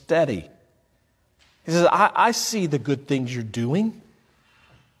 They're steady. He says, I see the good things you're doing.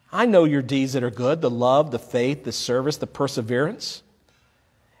 I know your deeds that are good, the love, the faith, the service, the perseverance.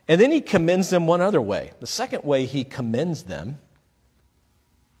 And then he commends them one other way. The second way he commends them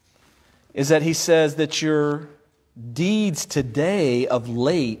is that he says that your deeds today of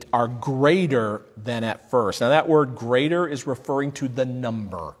late are greater than at first. Now that word greater is referring to the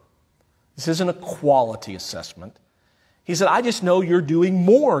number. This isn't a quality assessment. He said, I just know you're doing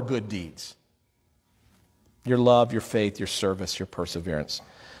more good deeds. Your love, your faith, your service, your perseverance.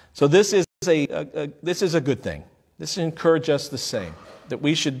 So this is a good thing. This encourages us the same, that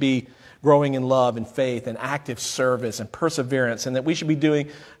we should be growing in love and faith and active service and perseverance, and that we should be doing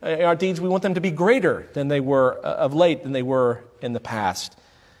our deeds, we want them to be greater than they were of late, than they were in the past.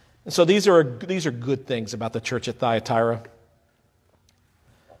 And so these are good things about the church at Thyatira.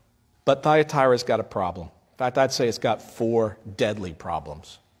 But Thyatira's got a problem. In fact, I'd say it's got 4 deadly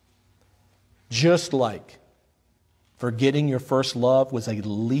problems. Just like forgetting your first love was a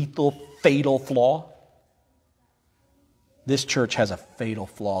lethal, fatal flaw, this church has a fatal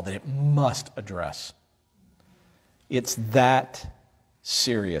flaw that it must address. It's that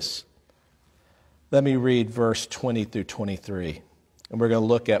serious. Let me read verse 20 through 23. And we're going to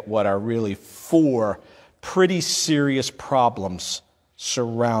look at what are really 4 pretty serious problems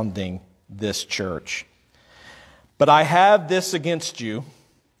surrounding this church. But I have this against you,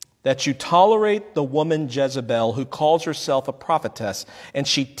 that you tolerate the woman Jezebel, who calls herself a prophetess, and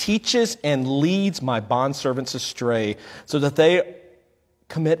she teaches and leads my bondservants astray, so that they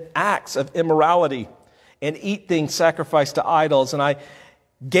commit acts of immorality and eat things sacrificed to idols. And I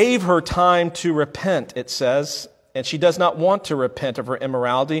gave her time to repent, it says, and she does not want to repent of her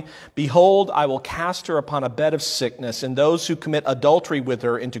immorality. Behold, I will cast her upon a bed of sickness, and those who commit adultery with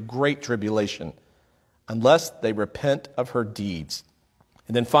her into great tribulation, unless they repent of her deeds.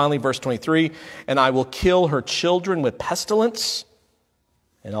 And then finally, verse 23, and I will kill her children with pestilence,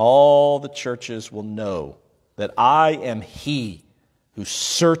 and all the churches will know that I am he who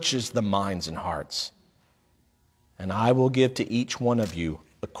searches the minds and hearts. And I will give to each one of you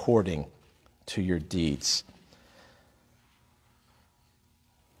according to your deeds.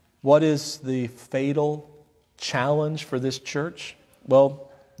 What is the fatal challenge for this church? Well,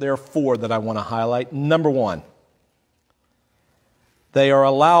 there are 4 that I want to highlight. Number 1. They are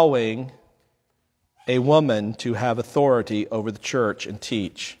allowing a woman to have authority over the church and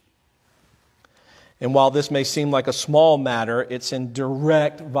teach. And while this may seem like a small matter, it's in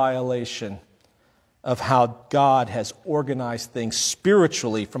direct violation of how God has organized things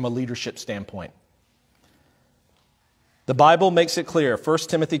spiritually from a leadership standpoint. The Bible makes it clear. 1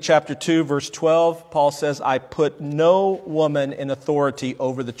 Timothy chapter 2, verse 12, Paul says, I put no woman in authority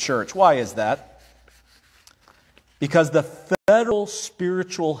over the church. Why is that? Because the federal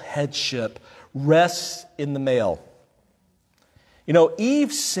spiritual headship rests in the male. You know,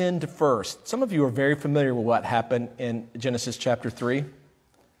 Eve sinned first. Some of you are very familiar with what happened in Genesis chapter 3.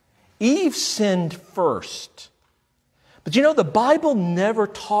 Eve sinned first. But you know, the Bible never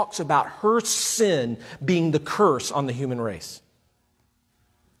talks about her sin being the curse on the human race.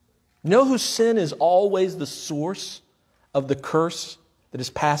 You know whose sin is always the source of the curse that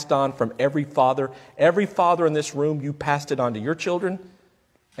is passed on from every father? Every father in this room, you passed it on to your children,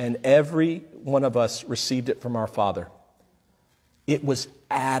 and every one of us received it from our father. It was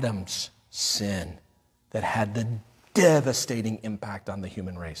Adam's sin that had the devastating impact on the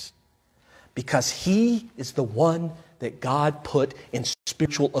human race, because he is the one that God put in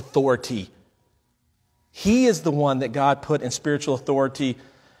spiritual authority. He is the one that God put in spiritual authority,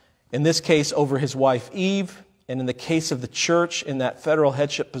 in this case over his wife Eve, and in the case of the church, in that federal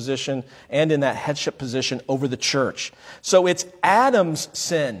headship position, and in that headship position over the church. So it's Adam's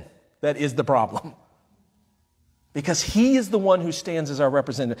sin that is the problem, because he is the one who stands as our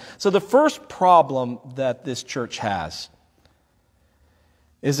representative. So the first problem that this church has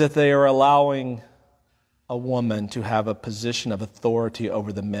is that they are allowing a woman to have a position of authority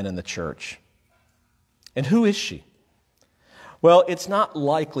over the men in the church. And who is she? Well, it's not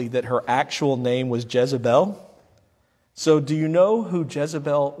likely that her actual name was Jezebel. So do you know who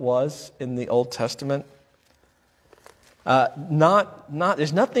Jezebel was in the Old Testament?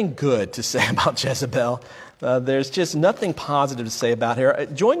 There's nothing good to say about Jezebel. There's just nothing positive to say about her.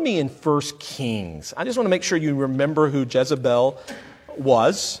 Join me in 1 Kings. I just want to make sure you remember who Jezebel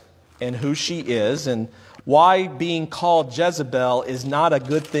was and who she is, and why being called Jezebel is not a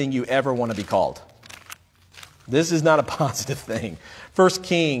good thing you ever want to be called. This is not a positive thing. 1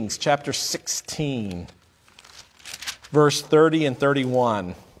 Kings chapter 16, verse 30 and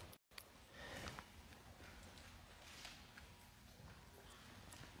 31.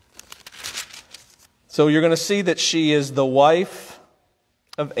 So you're going to see that she is the wife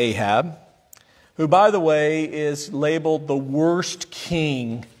of Ahab, who, by the way, is labeled the worst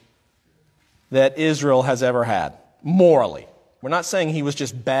king that Israel has ever had, morally. We're not saying he was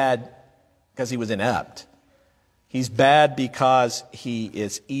just bad because he was inept. He's bad because he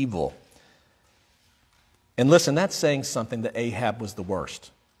is evil. And listen, that's saying something, that Ahab was the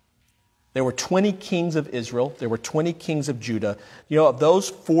worst. There were 20 kings of Israel. There were 20 kings of Judah. You know, of those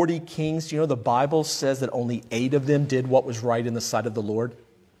 40 kings, you know, the Bible says that only 8 of them did what was right in the sight of the Lord.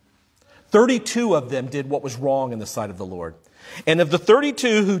 32 of them did what was wrong in the sight of the Lord. And of the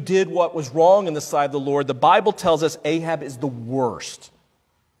 32 who did what was wrong in the sight of the Lord, the Bible tells us Ahab is the worst.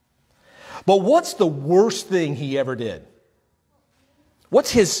 But what's the worst thing he ever did?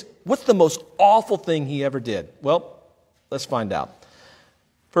 What's the most awful thing he ever did? Well, let's find out.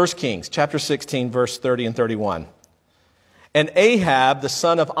 1 Kings chapter 16, verse 30 and 31. And Ahab, the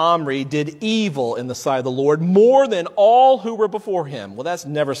son of Omri, did evil in the sight of the Lord more than all who were before him. Well, that's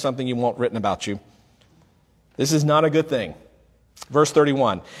never something you want written about you. This is not a good thing. Verse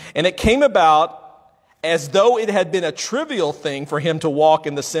 31. And it came about as though it had been a trivial thing for him to walk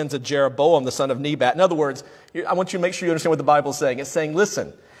in the sins of Jeroboam, the son of Nebat. In other words, I want you to make sure you understand what the Bible is saying. It's saying,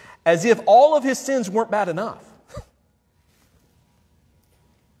 listen, as if all of his sins weren't bad enough.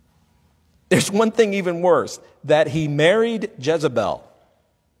 There's one thing even worse, that he married Jezebel,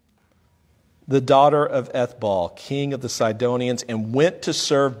 the daughter of Ethbaal, king of the Sidonians, and went to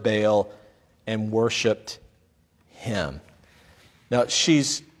serve Baal and worshiped him. Now,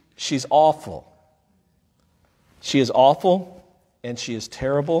 she's awful. She is awful, and she is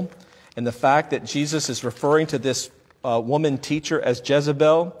terrible. And the fact that Jesus is referring to this woman teacher as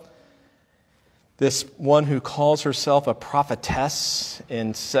Jezebel, this one who calls herself a prophetess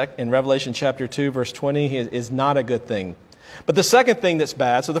in Revelation chapter 2, verse 20, is not a good thing. But the second thing that's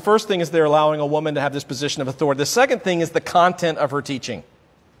bad, so the first thing is they're allowing a woman to have this position of authority. The second thing is the content of her teaching.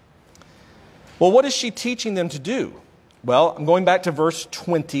 Well, what is she teaching them to do? Well, I'm going back to verse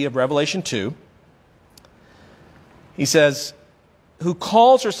 20 of Revelation 2. He says, who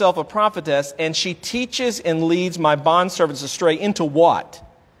calls herself a prophetess, and she teaches and leads my bondservants astray into what?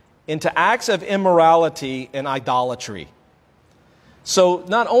 Into acts of immorality and idolatry. So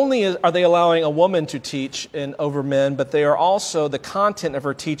not only are they allowing a woman to teach over men, but they are also, the content of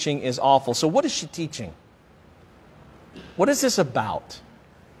her teaching is awful. So what is she teaching? What is this about?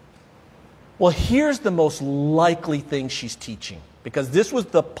 Well, here's the most likely thing she's teaching, because this was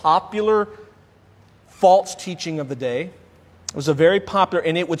the popular false teaching of the day. It was a very popular,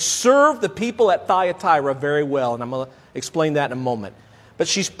 and it would serve the people at Thyatira very well, and I'm going to explain that in a moment. But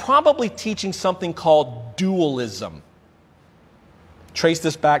she's probably teaching something called dualism. Trace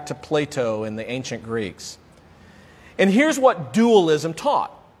this back to Plato and the ancient Greeks. And here's what dualism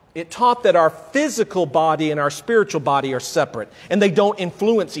taught. It taught that our physical body and our spiritual body are separate, and they don't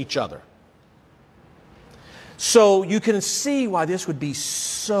influence each other. So you can see why this would be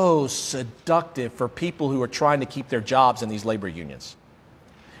so seductive for people who are trying to keep their jobs in these labor unions.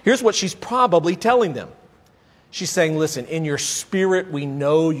 Here's what she's probably telling them. She's saying, listen, in your spirit we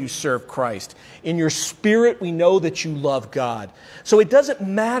know you serve Christ. In your spirit we know that you love God. So it doesn't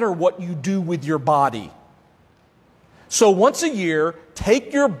matter what you do with your body. So once a year,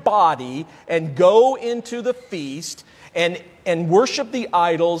 take your body and go into the feast and worship the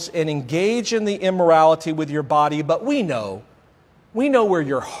idols and engage in the immorality with your body. But we know where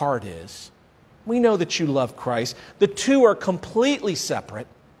your heart is. We know that you love Christ. The two are completely separate,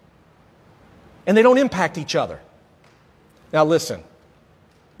 and they don't impact each other. Now listen,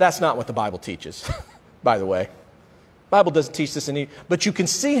 that's not what the Bible teaches, by the way. The Bible doesn't teach this but you can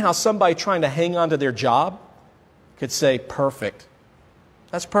see how somebody trying to hang on to their job could say, perfect.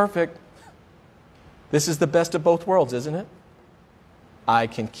 That's perfect. This is the best of both worlds, isn't it? I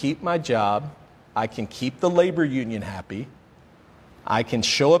can keep my job. I can keep the labor union happy. I can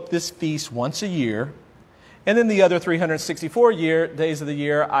show up this feast once a year. And then the other 364 days of the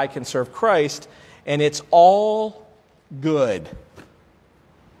year, I can serve Christ. And it's all good.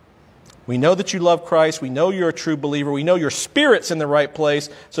 We know that you love Christ. We know you're a true believer. We know your spirit's in the right place.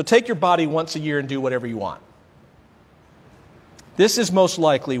 So take your body once a year and do whatever you want. This is most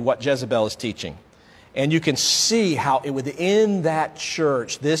likely what Jezebel is teaching. And you can see how within that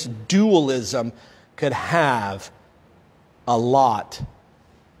church, this dualism could have a lot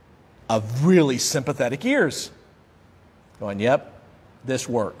of really sympathetic ears. Going, yep, this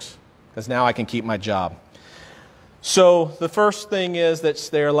works, because now I can keep my job. So the first thing is that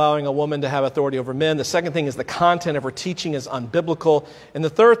they're allowing a woman to have authority over men. The second thing is the content of her teaching is unbiblical. And the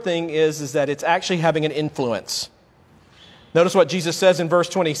third thing is that it's actually having an influence. Notice what Jesus says in verse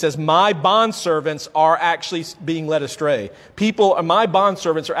 20. He says, my bondservants are actually being led astray. My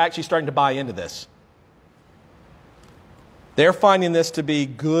bondservants are actually starting to buy into this. They're finding this to be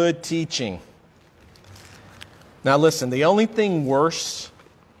good teaching. Now listen, the only thing worse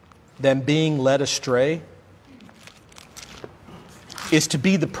than being led astray is to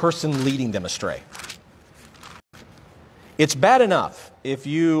be the person leading them astray. It's bad enough if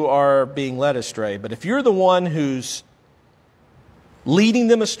you are being led astray, but if you're the one who's leading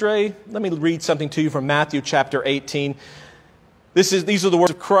them astray, let me read something to you from Matthew chapter 18. These are the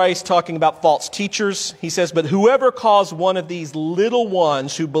words of Christ talking about false teachers. He says, but whoever caused one of these little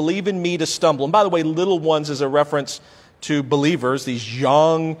ones who believe in me to stumble. And by the way, little ones is a reference to believers, these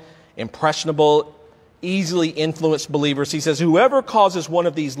young, impressionable, easily influenced believers. He says, whoever causes one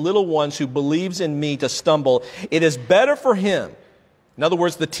of these little ones who believes in me to stumble, it is better for him, in other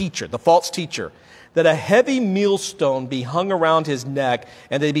words, the teacher, the false teacher, that a heavy millstone be hung around his neck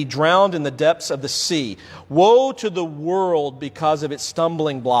and they be drowned in the depths of the sea. Woe to the world because of its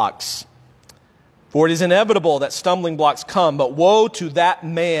stumbling blocks. For it is inevitable that stumbling blocks come, but woe to that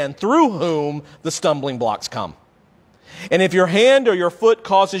man through whom the stumbling blocks come. And if your hand or your foot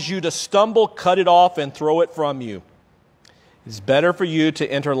causes you to stumble, cut it off and throw it from you. It is better for you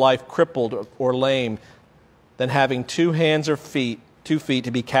to enter life crippled or lame than having 2 hands or 2 feet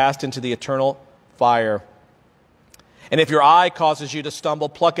to be cast into the eternal fire. And if your eye causes you to stumble,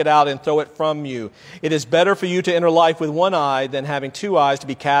 pluck it out and throw it from you. It is better for you to enter life with 1 eye than having 2 eyes to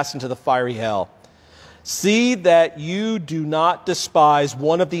be cast into the fiery hell. See that you do not despise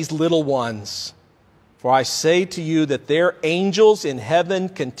one of these little ones. For I say to you that their angels in heaven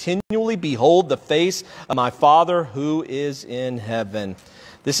continually behold the face of my Father who is in heaven.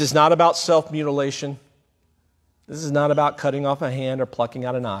 This is not about self-mutilation. This is not about cutting off a hand or plucking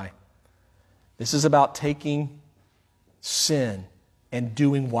out an eye. This is about taking sin and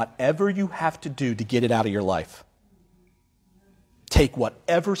doing whatever you have to do to get it out of your life. Take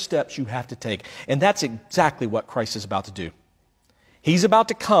whatever steps you have to take. And that's exactly what Christ is about to do. He's about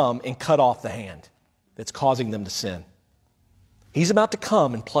to come and cut off the hand that's causing them to sin. He's about to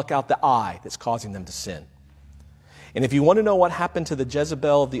come and pluck out the eye that's causing them to sin. And if you want to know what happened to the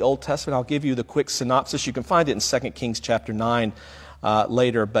Jezebel of the Old Testament, I'll give you the quick synopsis. You can find it in 2 Kings chapter 9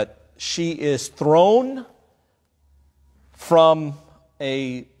 later. But she is thrown from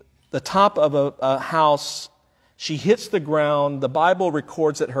the top of a house. She hits the ground. The Bible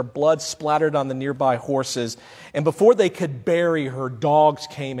records that her blood splattered on the nearby horses. And before they could bury her, dogs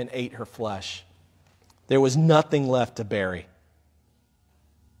came and ate her flesh. There was nothing left to bury.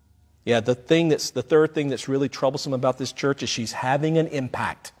 Yeah, the third thing that's really troublesome about this church is she's having an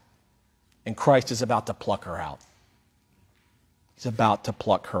impact. And Christ is about to pluck her out. He's about to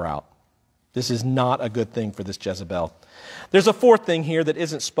pluck her out. This is not a good thing for this Jezebel. There's a fourth thing here that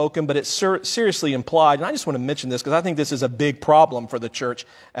isn't spoken, but it's seriously implied. And I just want to mention this because I think this is a big problem for the church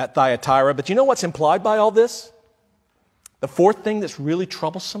at Thyatira. But you know what's implied by all this? The fourth thing that's really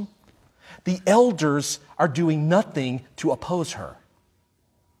troublesome? The elders are doing nothing to oppose her.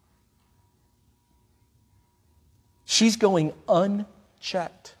 She's going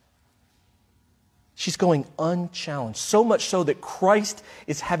unchecked. She's going unchallenged. So much so that Christ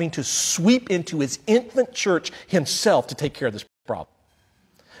is having to sweep into his infant church himself to take care of this problem.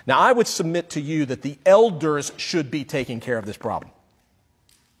 Now, I would submit to you that the elders should be taking care of this problem.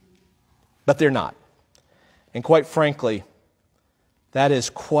 But they're not. And quite frankly, that is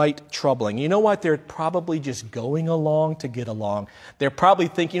quite troubling. You know what? They're probably just going along to get along. They're probably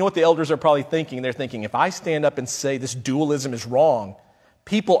thinking, you know what the elders are probably thinking? They're thinking, if I stand up and say this dualism is wrong,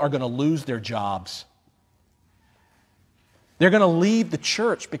 people are going to lose their jobs. They're going to leave the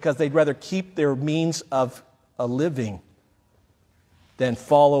church because they'd rather keep their means of a living than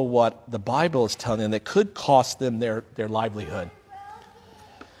follow what the Bible is telling them that could cost them their livelihood.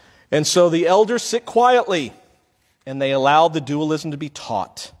 And so the elders sit quietly and they allow the dualism to be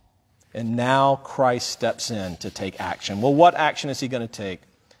taught. And now Christ steps in to take action. Well, what action is he going to take?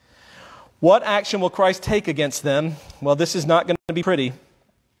 What action will Christ take against them? Well, this is not going to be pretty.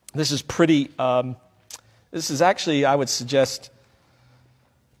 This is actually, I would suggest,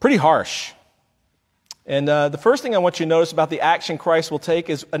 pretty harsh. And the first thing I want you to notice about the action Christ will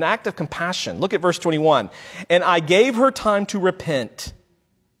take is an act of compassion. Look at verse 21. And I gave her time to repent.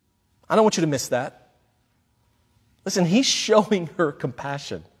 I don't want you to miss that. Listen, he's showing her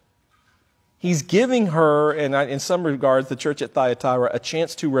compassion. He's giving her, and in some regards, the church at Thyatira, a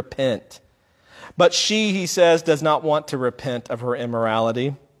chance to repent. But she, he says, does not want to repent of her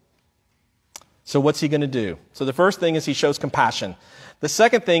immorality. So what's he going to do? So the first thing is he shows compassion. The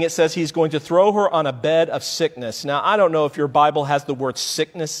second thing, it says he's going to throw her on a bed of sickness. Now, I don't know if your Bible has the word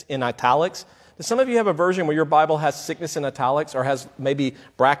sickness in italics. Does some of you have a version where your Bible has sickness in italics or has maybe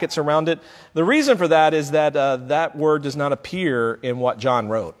brackets around it? The reason for that is that that word does not appear in what John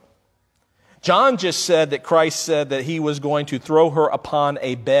wrote. John just said that Christ said that he was going to throw her upon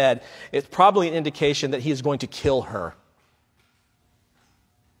a bed. It's probably an indication that he is going to kill her.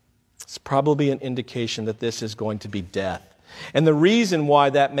 It's probably an indication that this is going to be death. And the reason why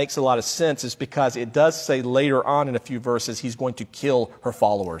that makes a lot of sense is because it does say later on in a few verses he's going to kill her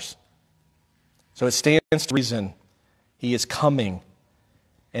followers. So it stands to reason he is coming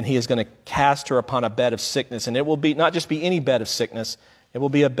and he is going to cast her upon a bed of sickness. And it will be not just be any bed of sickness, it will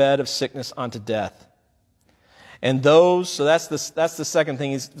be a bed of sickness unto death. And so that's the second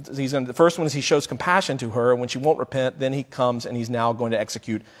thing. The first one is he shows compassion to her, and when she won't repent, then he comes and he's now going to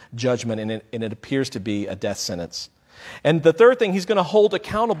execute judgment, and it appears to be a death sentence. And the third thing, he's going to hold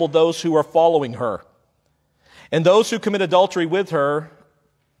accountable those who are following her. And those who commit adultery with her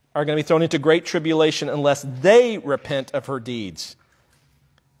are going to be thrown into great tribulation unless they repent of her deeds.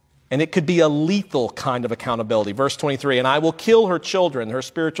 And it could be a lethal kind of accountability. Verse 23, and I will kill her children, her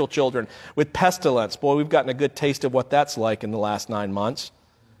spiritual children, with pestilence. Boy, we've gotten a good taste of what that's like in the last 9 months,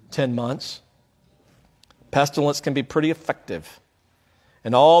 10 months. Pestilence can be pretty effective.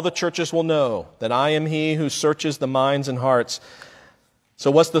 And all the churches will know that I am he who searches the minds and hearts. So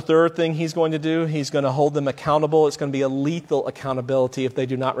what's the third thing he's going to do? He's going to hold them accountable. It's going to be a lethal accountability if they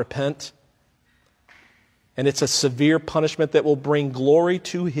do not repent. And it's a severe punishment that will bring glory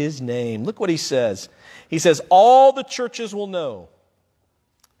to his name. Look what he says. He says, all the churches will know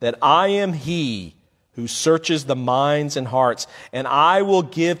that I am he who searches the minds and hearts, and I will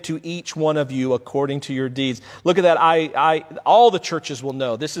give to each one of you according to your deeds. Look at that. All the churches will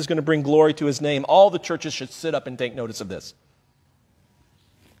know. This is going to bring glory to his name. All the churches should sit up and take notice of this.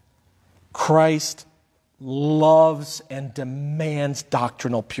 Christ loves and demands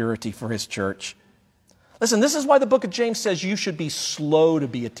doctrinal purity for his church. Listen, this is why the book of James says you should be slow to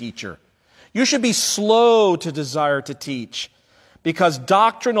be a teacher. You should be slow to desire to teach, because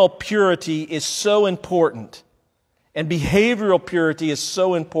doctrinal purity is so important, and behavioral purity is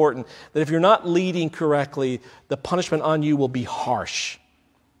so important that if you're not leading correctly, the punishment on you will be harsh.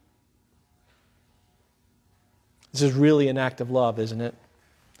 This is really an act of love, isn't it?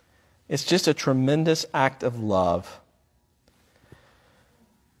 It's just a tremendous act of love.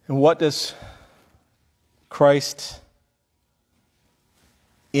 And what does Christ,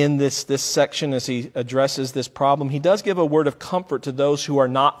 in this section, as he addresses this problem, he does give a word of comfort to those who are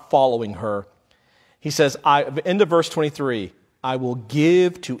not following her. He says, end of verse 23, I will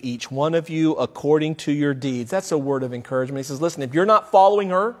give to each one of you according to your deeds. That's a word of encouragement. He says, listen, if you're not following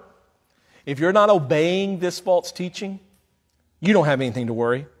her, if you're not obeying this false teaching, you don't have anything to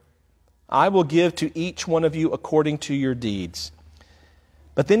worry. I will give to each one of you according to your deeds.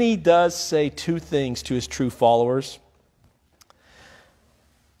 But then he does say two things to his true followers.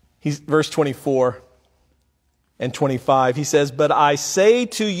 Verse 24 and 25, he says, but I say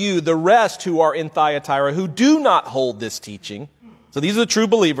to you, the rest who are in Thyatira, who do not hold this teaching, so these are the true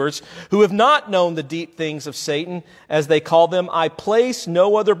believers, who have not known the deep things of Satan, as they call them, I place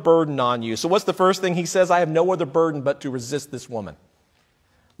no other burden on you. So what's the first thing he says? I have no other burden but to resist this woman.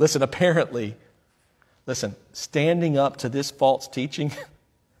 Listen, standing up to this false teaching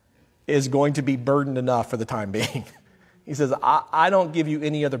is going to be burden enough for the time being. He says, I don't give you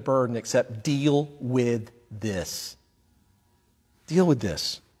any other burden except deal with this. Deal with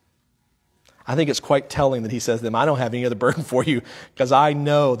this. I think it's quite telling that he says to them, I don't have any other burden for you, because I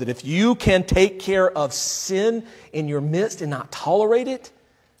know that if you can take care of sin in your midst and not tolerate it,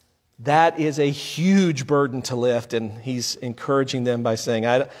 that is a huge burden to lift. And he's encouraging them by saying,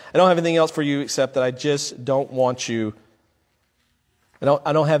 I don't have anything else for you except that I just don't want you.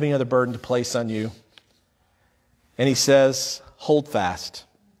 I don't have any other burden to place on you. And he says, hold fast.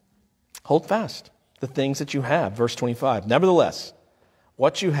 Hold fast the things that you have. Verse 25. Nevertheless,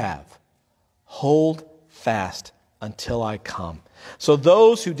 what you have, hold fast until I come. So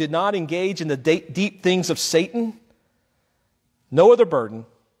those who did not engage in the deep things of Satan, no other burden,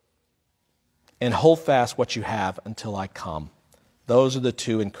 and hold fast what you have until I come. Those are the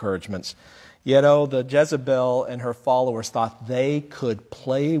two encouragements. Yet, the Jezebel and her followers thought they could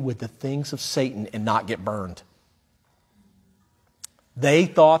play with the things of Satan and not get burned. They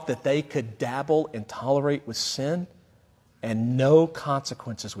thought that they could dabble and tolerate with sin and no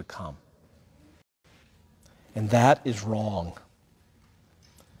consequences would come. And that is wrong.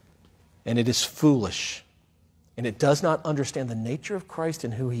 And it is foolish. And it does not understand the nature of Christ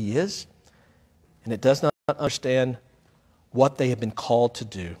and who he is. And it does not understand what they have been called to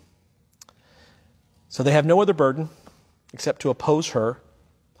do. So they have no other burden except to oppose her,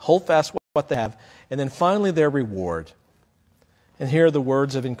 hold fast what they have, and then finally their reward. And here are the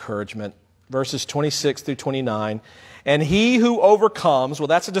words of encouragement, verses 26 through 29. And he who overcomes, well,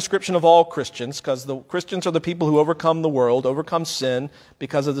 that's a description of all Christians, because the Christians are the people who overcome the world, overcome sin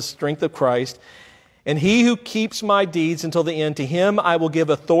because of the strength of Christ. And he who keeps my deeds until the end, to him I will give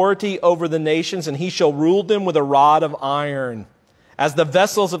authority over the nations, and he shall rule them with a rod of iron. As the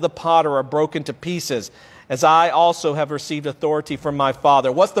vessels of the potter are broken to pieces, as I also have received authority from my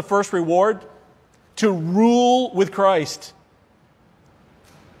Father. What's the first reward? To rule with Christ.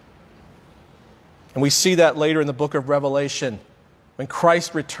 And we see that later in the book of Revelation, when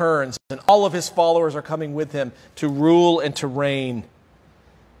Christ returns and all of his followers are coming with him to rule and to reign.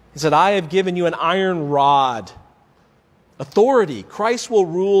 He said, I have given you an iron rod. Authority. Christ will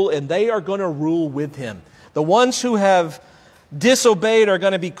rule, and they are going to rule with him. The ones who have disobeyed are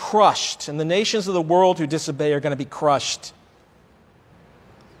going to be crushed, and the nations of the world who disobey are going to be crushed.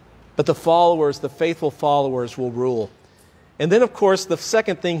 But the followers, the faithful followers, will rule. And then, of course, the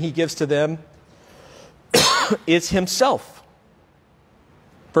second thing he gives to them is himself.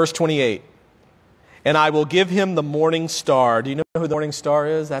 Verse 28. And I will give him the morning star. Do you know who the morning star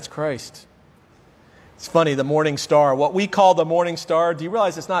is? That's Christ. It's funny, the morning star. What we call the morning star, do you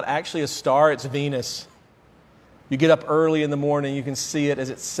realize it's not actually a star? It's Venus. You get up early in the morning, you can see it as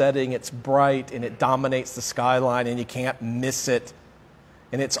it's setting. It's bright and it dominates the skyline and you can't miss it.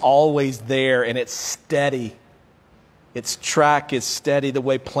 And it's always there and it's steady. Its track is steady the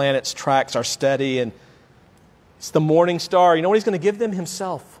way planets' tracks are steady. And it's the morning star. You know what he's going to give them?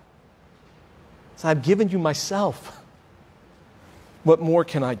 Himself. So I've given you myself. What more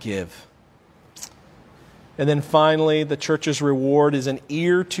can I give? And then finally, the church's reward is an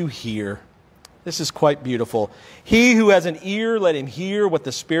ear to hear. This is quite beautiful. He who has an ear, let him hear what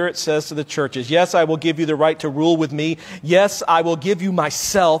the Spirit says to the churches. Yes, I will give you the right to rule with me. Yes, I will give you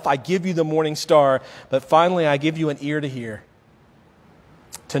myself. I give you the morning star. But finally, I give you an ear to hear,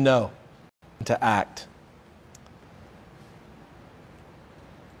 to know, and to act.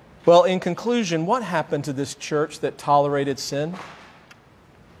 Well, in conclusion, what happened to this church that tolerated sin?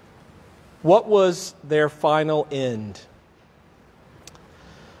 What was their final end?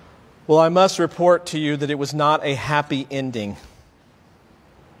 Well, I must report to you that it was not a happy ending.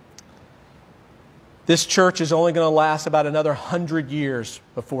 This church is only going to last about another 100 years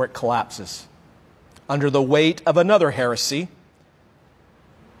before it collapses under the weight of another heresy,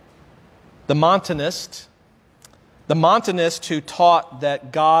 the Montanists. The Montanists who taught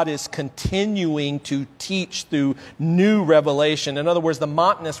that God is continuing to teach through new revelation. In other words, the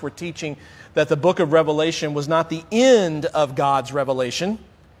Montanists were teaching that the book of Revelation was not the end of God's revelation,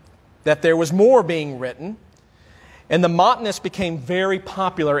 that there was more being written. And the Montanists became very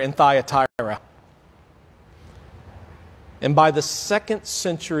popular in Thyatira. And by the 2nd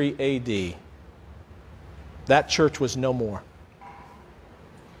century AD, that church was no more.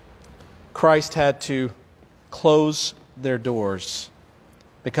 Christ had to close their doors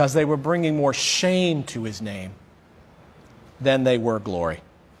because they were bringing more shame to his name than they were glory.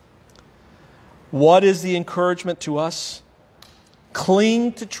 What is the encouragement to us?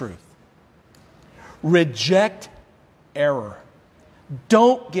 Cling to truth. Reject error.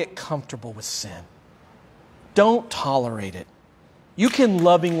 Don't get comfortable with sin. Don't tolerate it. You can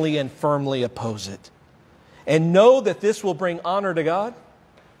lovingly and firmly oppose it. And know that this will bring honor to God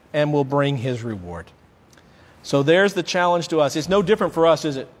and will bring his reward. So there's the challenge to us. It's no different for us,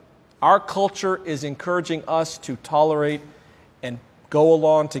 is it? Our culture is encouraging us to tolerate and go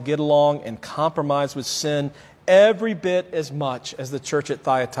along, to get along and compromise with sin every bit as much as the church at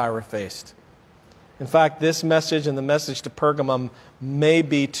Thyatira faced. In fact, this message and the message to Pergamum may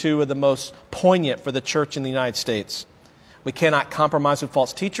be two of the most poignant for the church in the United States. We cannot compromise with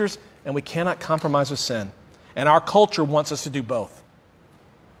false teachers, and we cannot compromise with sin. And our culture wants us to do both.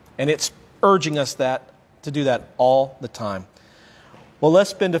 And it's urging us to do that all the time. Well,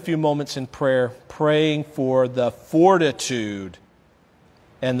 let's spend a few moments in prayer, praying for the fortitude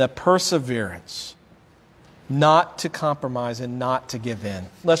and the perseverance not to compromise and not to give in.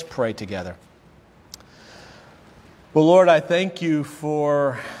 Let's pray together. Well, Lord, I thank you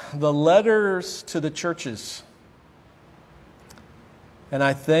for the letters to the churches. And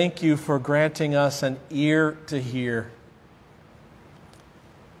I thank you for granting us an ear to hear.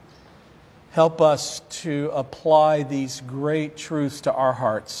 Help us to apply these great truths to our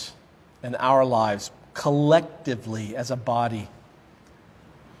hearts and our lives collectively as a body,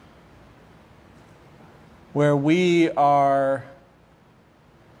 where we are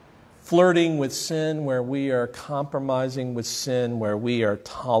flirting with sin, where we are compromising with sin, where we are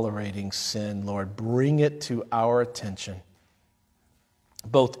tolerating sin, Lord, bring it to our attention,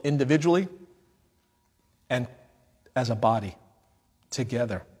 both individually and as a body,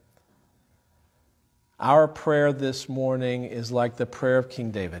 together. Our prayer this morning is like the prayer of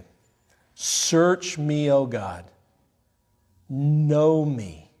King David. Search me, O God, know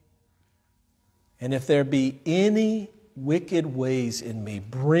me, and if there be any wicked ways in me,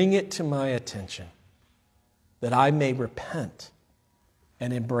 bring it to my attention, that I may repent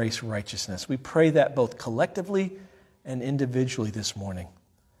and embrace righteousness. We pray that both collectively and individually this morning.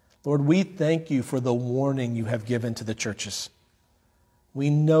 Lord, we thank you for the warning you have given to the churches. We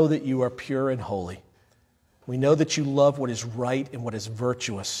know that you are pure and holy. We know that you love what is right and what is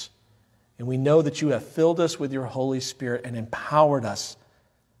virtuous. And we know that you have filled us with your Holy Spirit and empowered us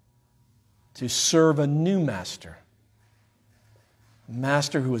to serve a new master. A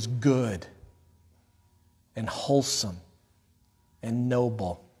master who is good and wholesome and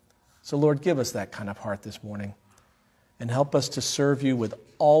noble. So Lord, give us that kind of heart this morning and help us to serve you with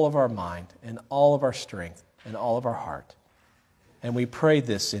all of our mind and all of our strength and all of our heart. And we pray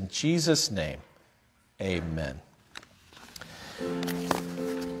this in Jesus' name. Amen.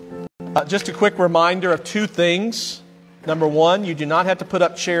 Just a quick reminder of two things. Number one, you do not have to put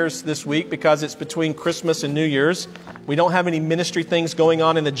up chairs this week because it's between Christmas and New Year's. We don't have any ministry things going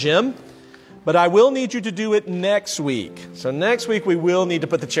on in the gym, but I will need you to do it next week. So next week we will need to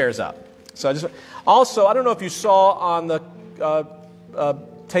put the chairs up. So I don't know if you saw on the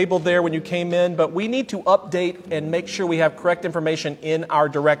table there when you came in, but we need to update and make sure we have correct information in our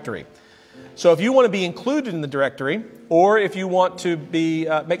directory. So if you want to be included in the directory, or if you want to be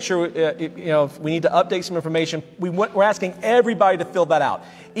make sure if we need to update some information, we're asking everybody to fill that out.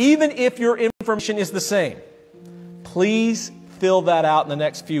 Even if your information is the same, please fill that out in the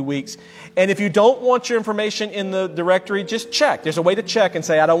next few weeks. And if you don't want your information in the directory, just check. There's a way to check and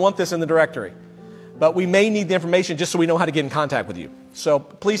say, I don't want this in the directory. But we may need the information just so we know how to get in contact with you. So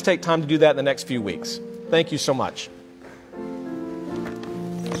please take time to do that in the next few weeks. Thank you so much.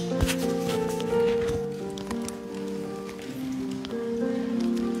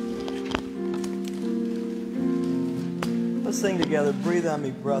 Let's sing together, Breathe on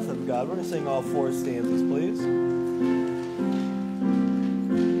Me, Breath of God. We're going to sing all four stanzas, please.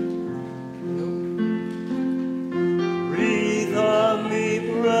 Breathe on me,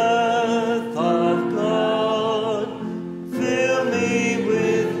 breath of God. Fill me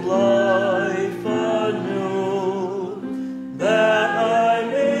with life anew, that I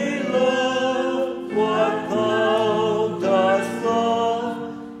may love what thou dost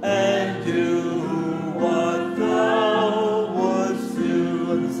love, and do what thou wouldst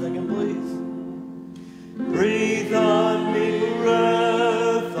do. And the second, please. Breathe on me,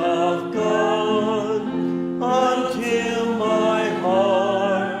 breath of God, until my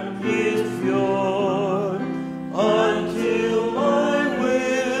heart is pure, until my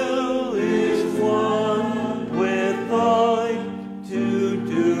will is one with thine, to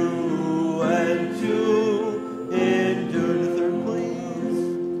do and to endure. The third, please.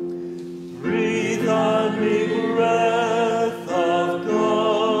 Breathe on me, breath of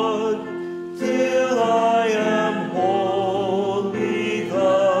God, till I am wholly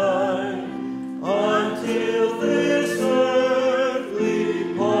thine, until this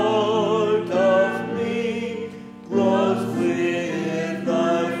earthly part of me glows with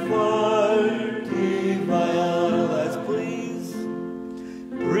thy fire divine. Last, please.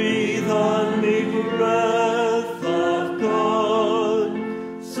 Breathe on me, breath of God,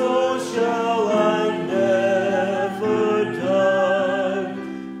 so shall I never die,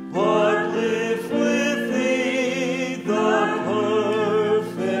 but live with thee the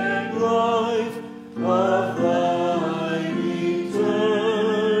perfect life of thine eternity.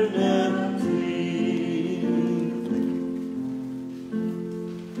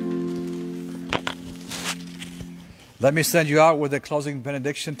 Let me send you out with a closing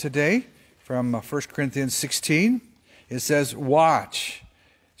benediction today from 1 Corinthians 16. It says, watch,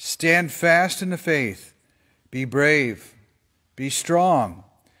 stand fast in the faith, be brave, be strong.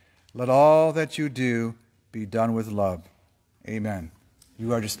 Let all that you do be done with love. Amen.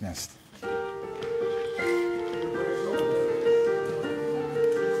 You are dismissed.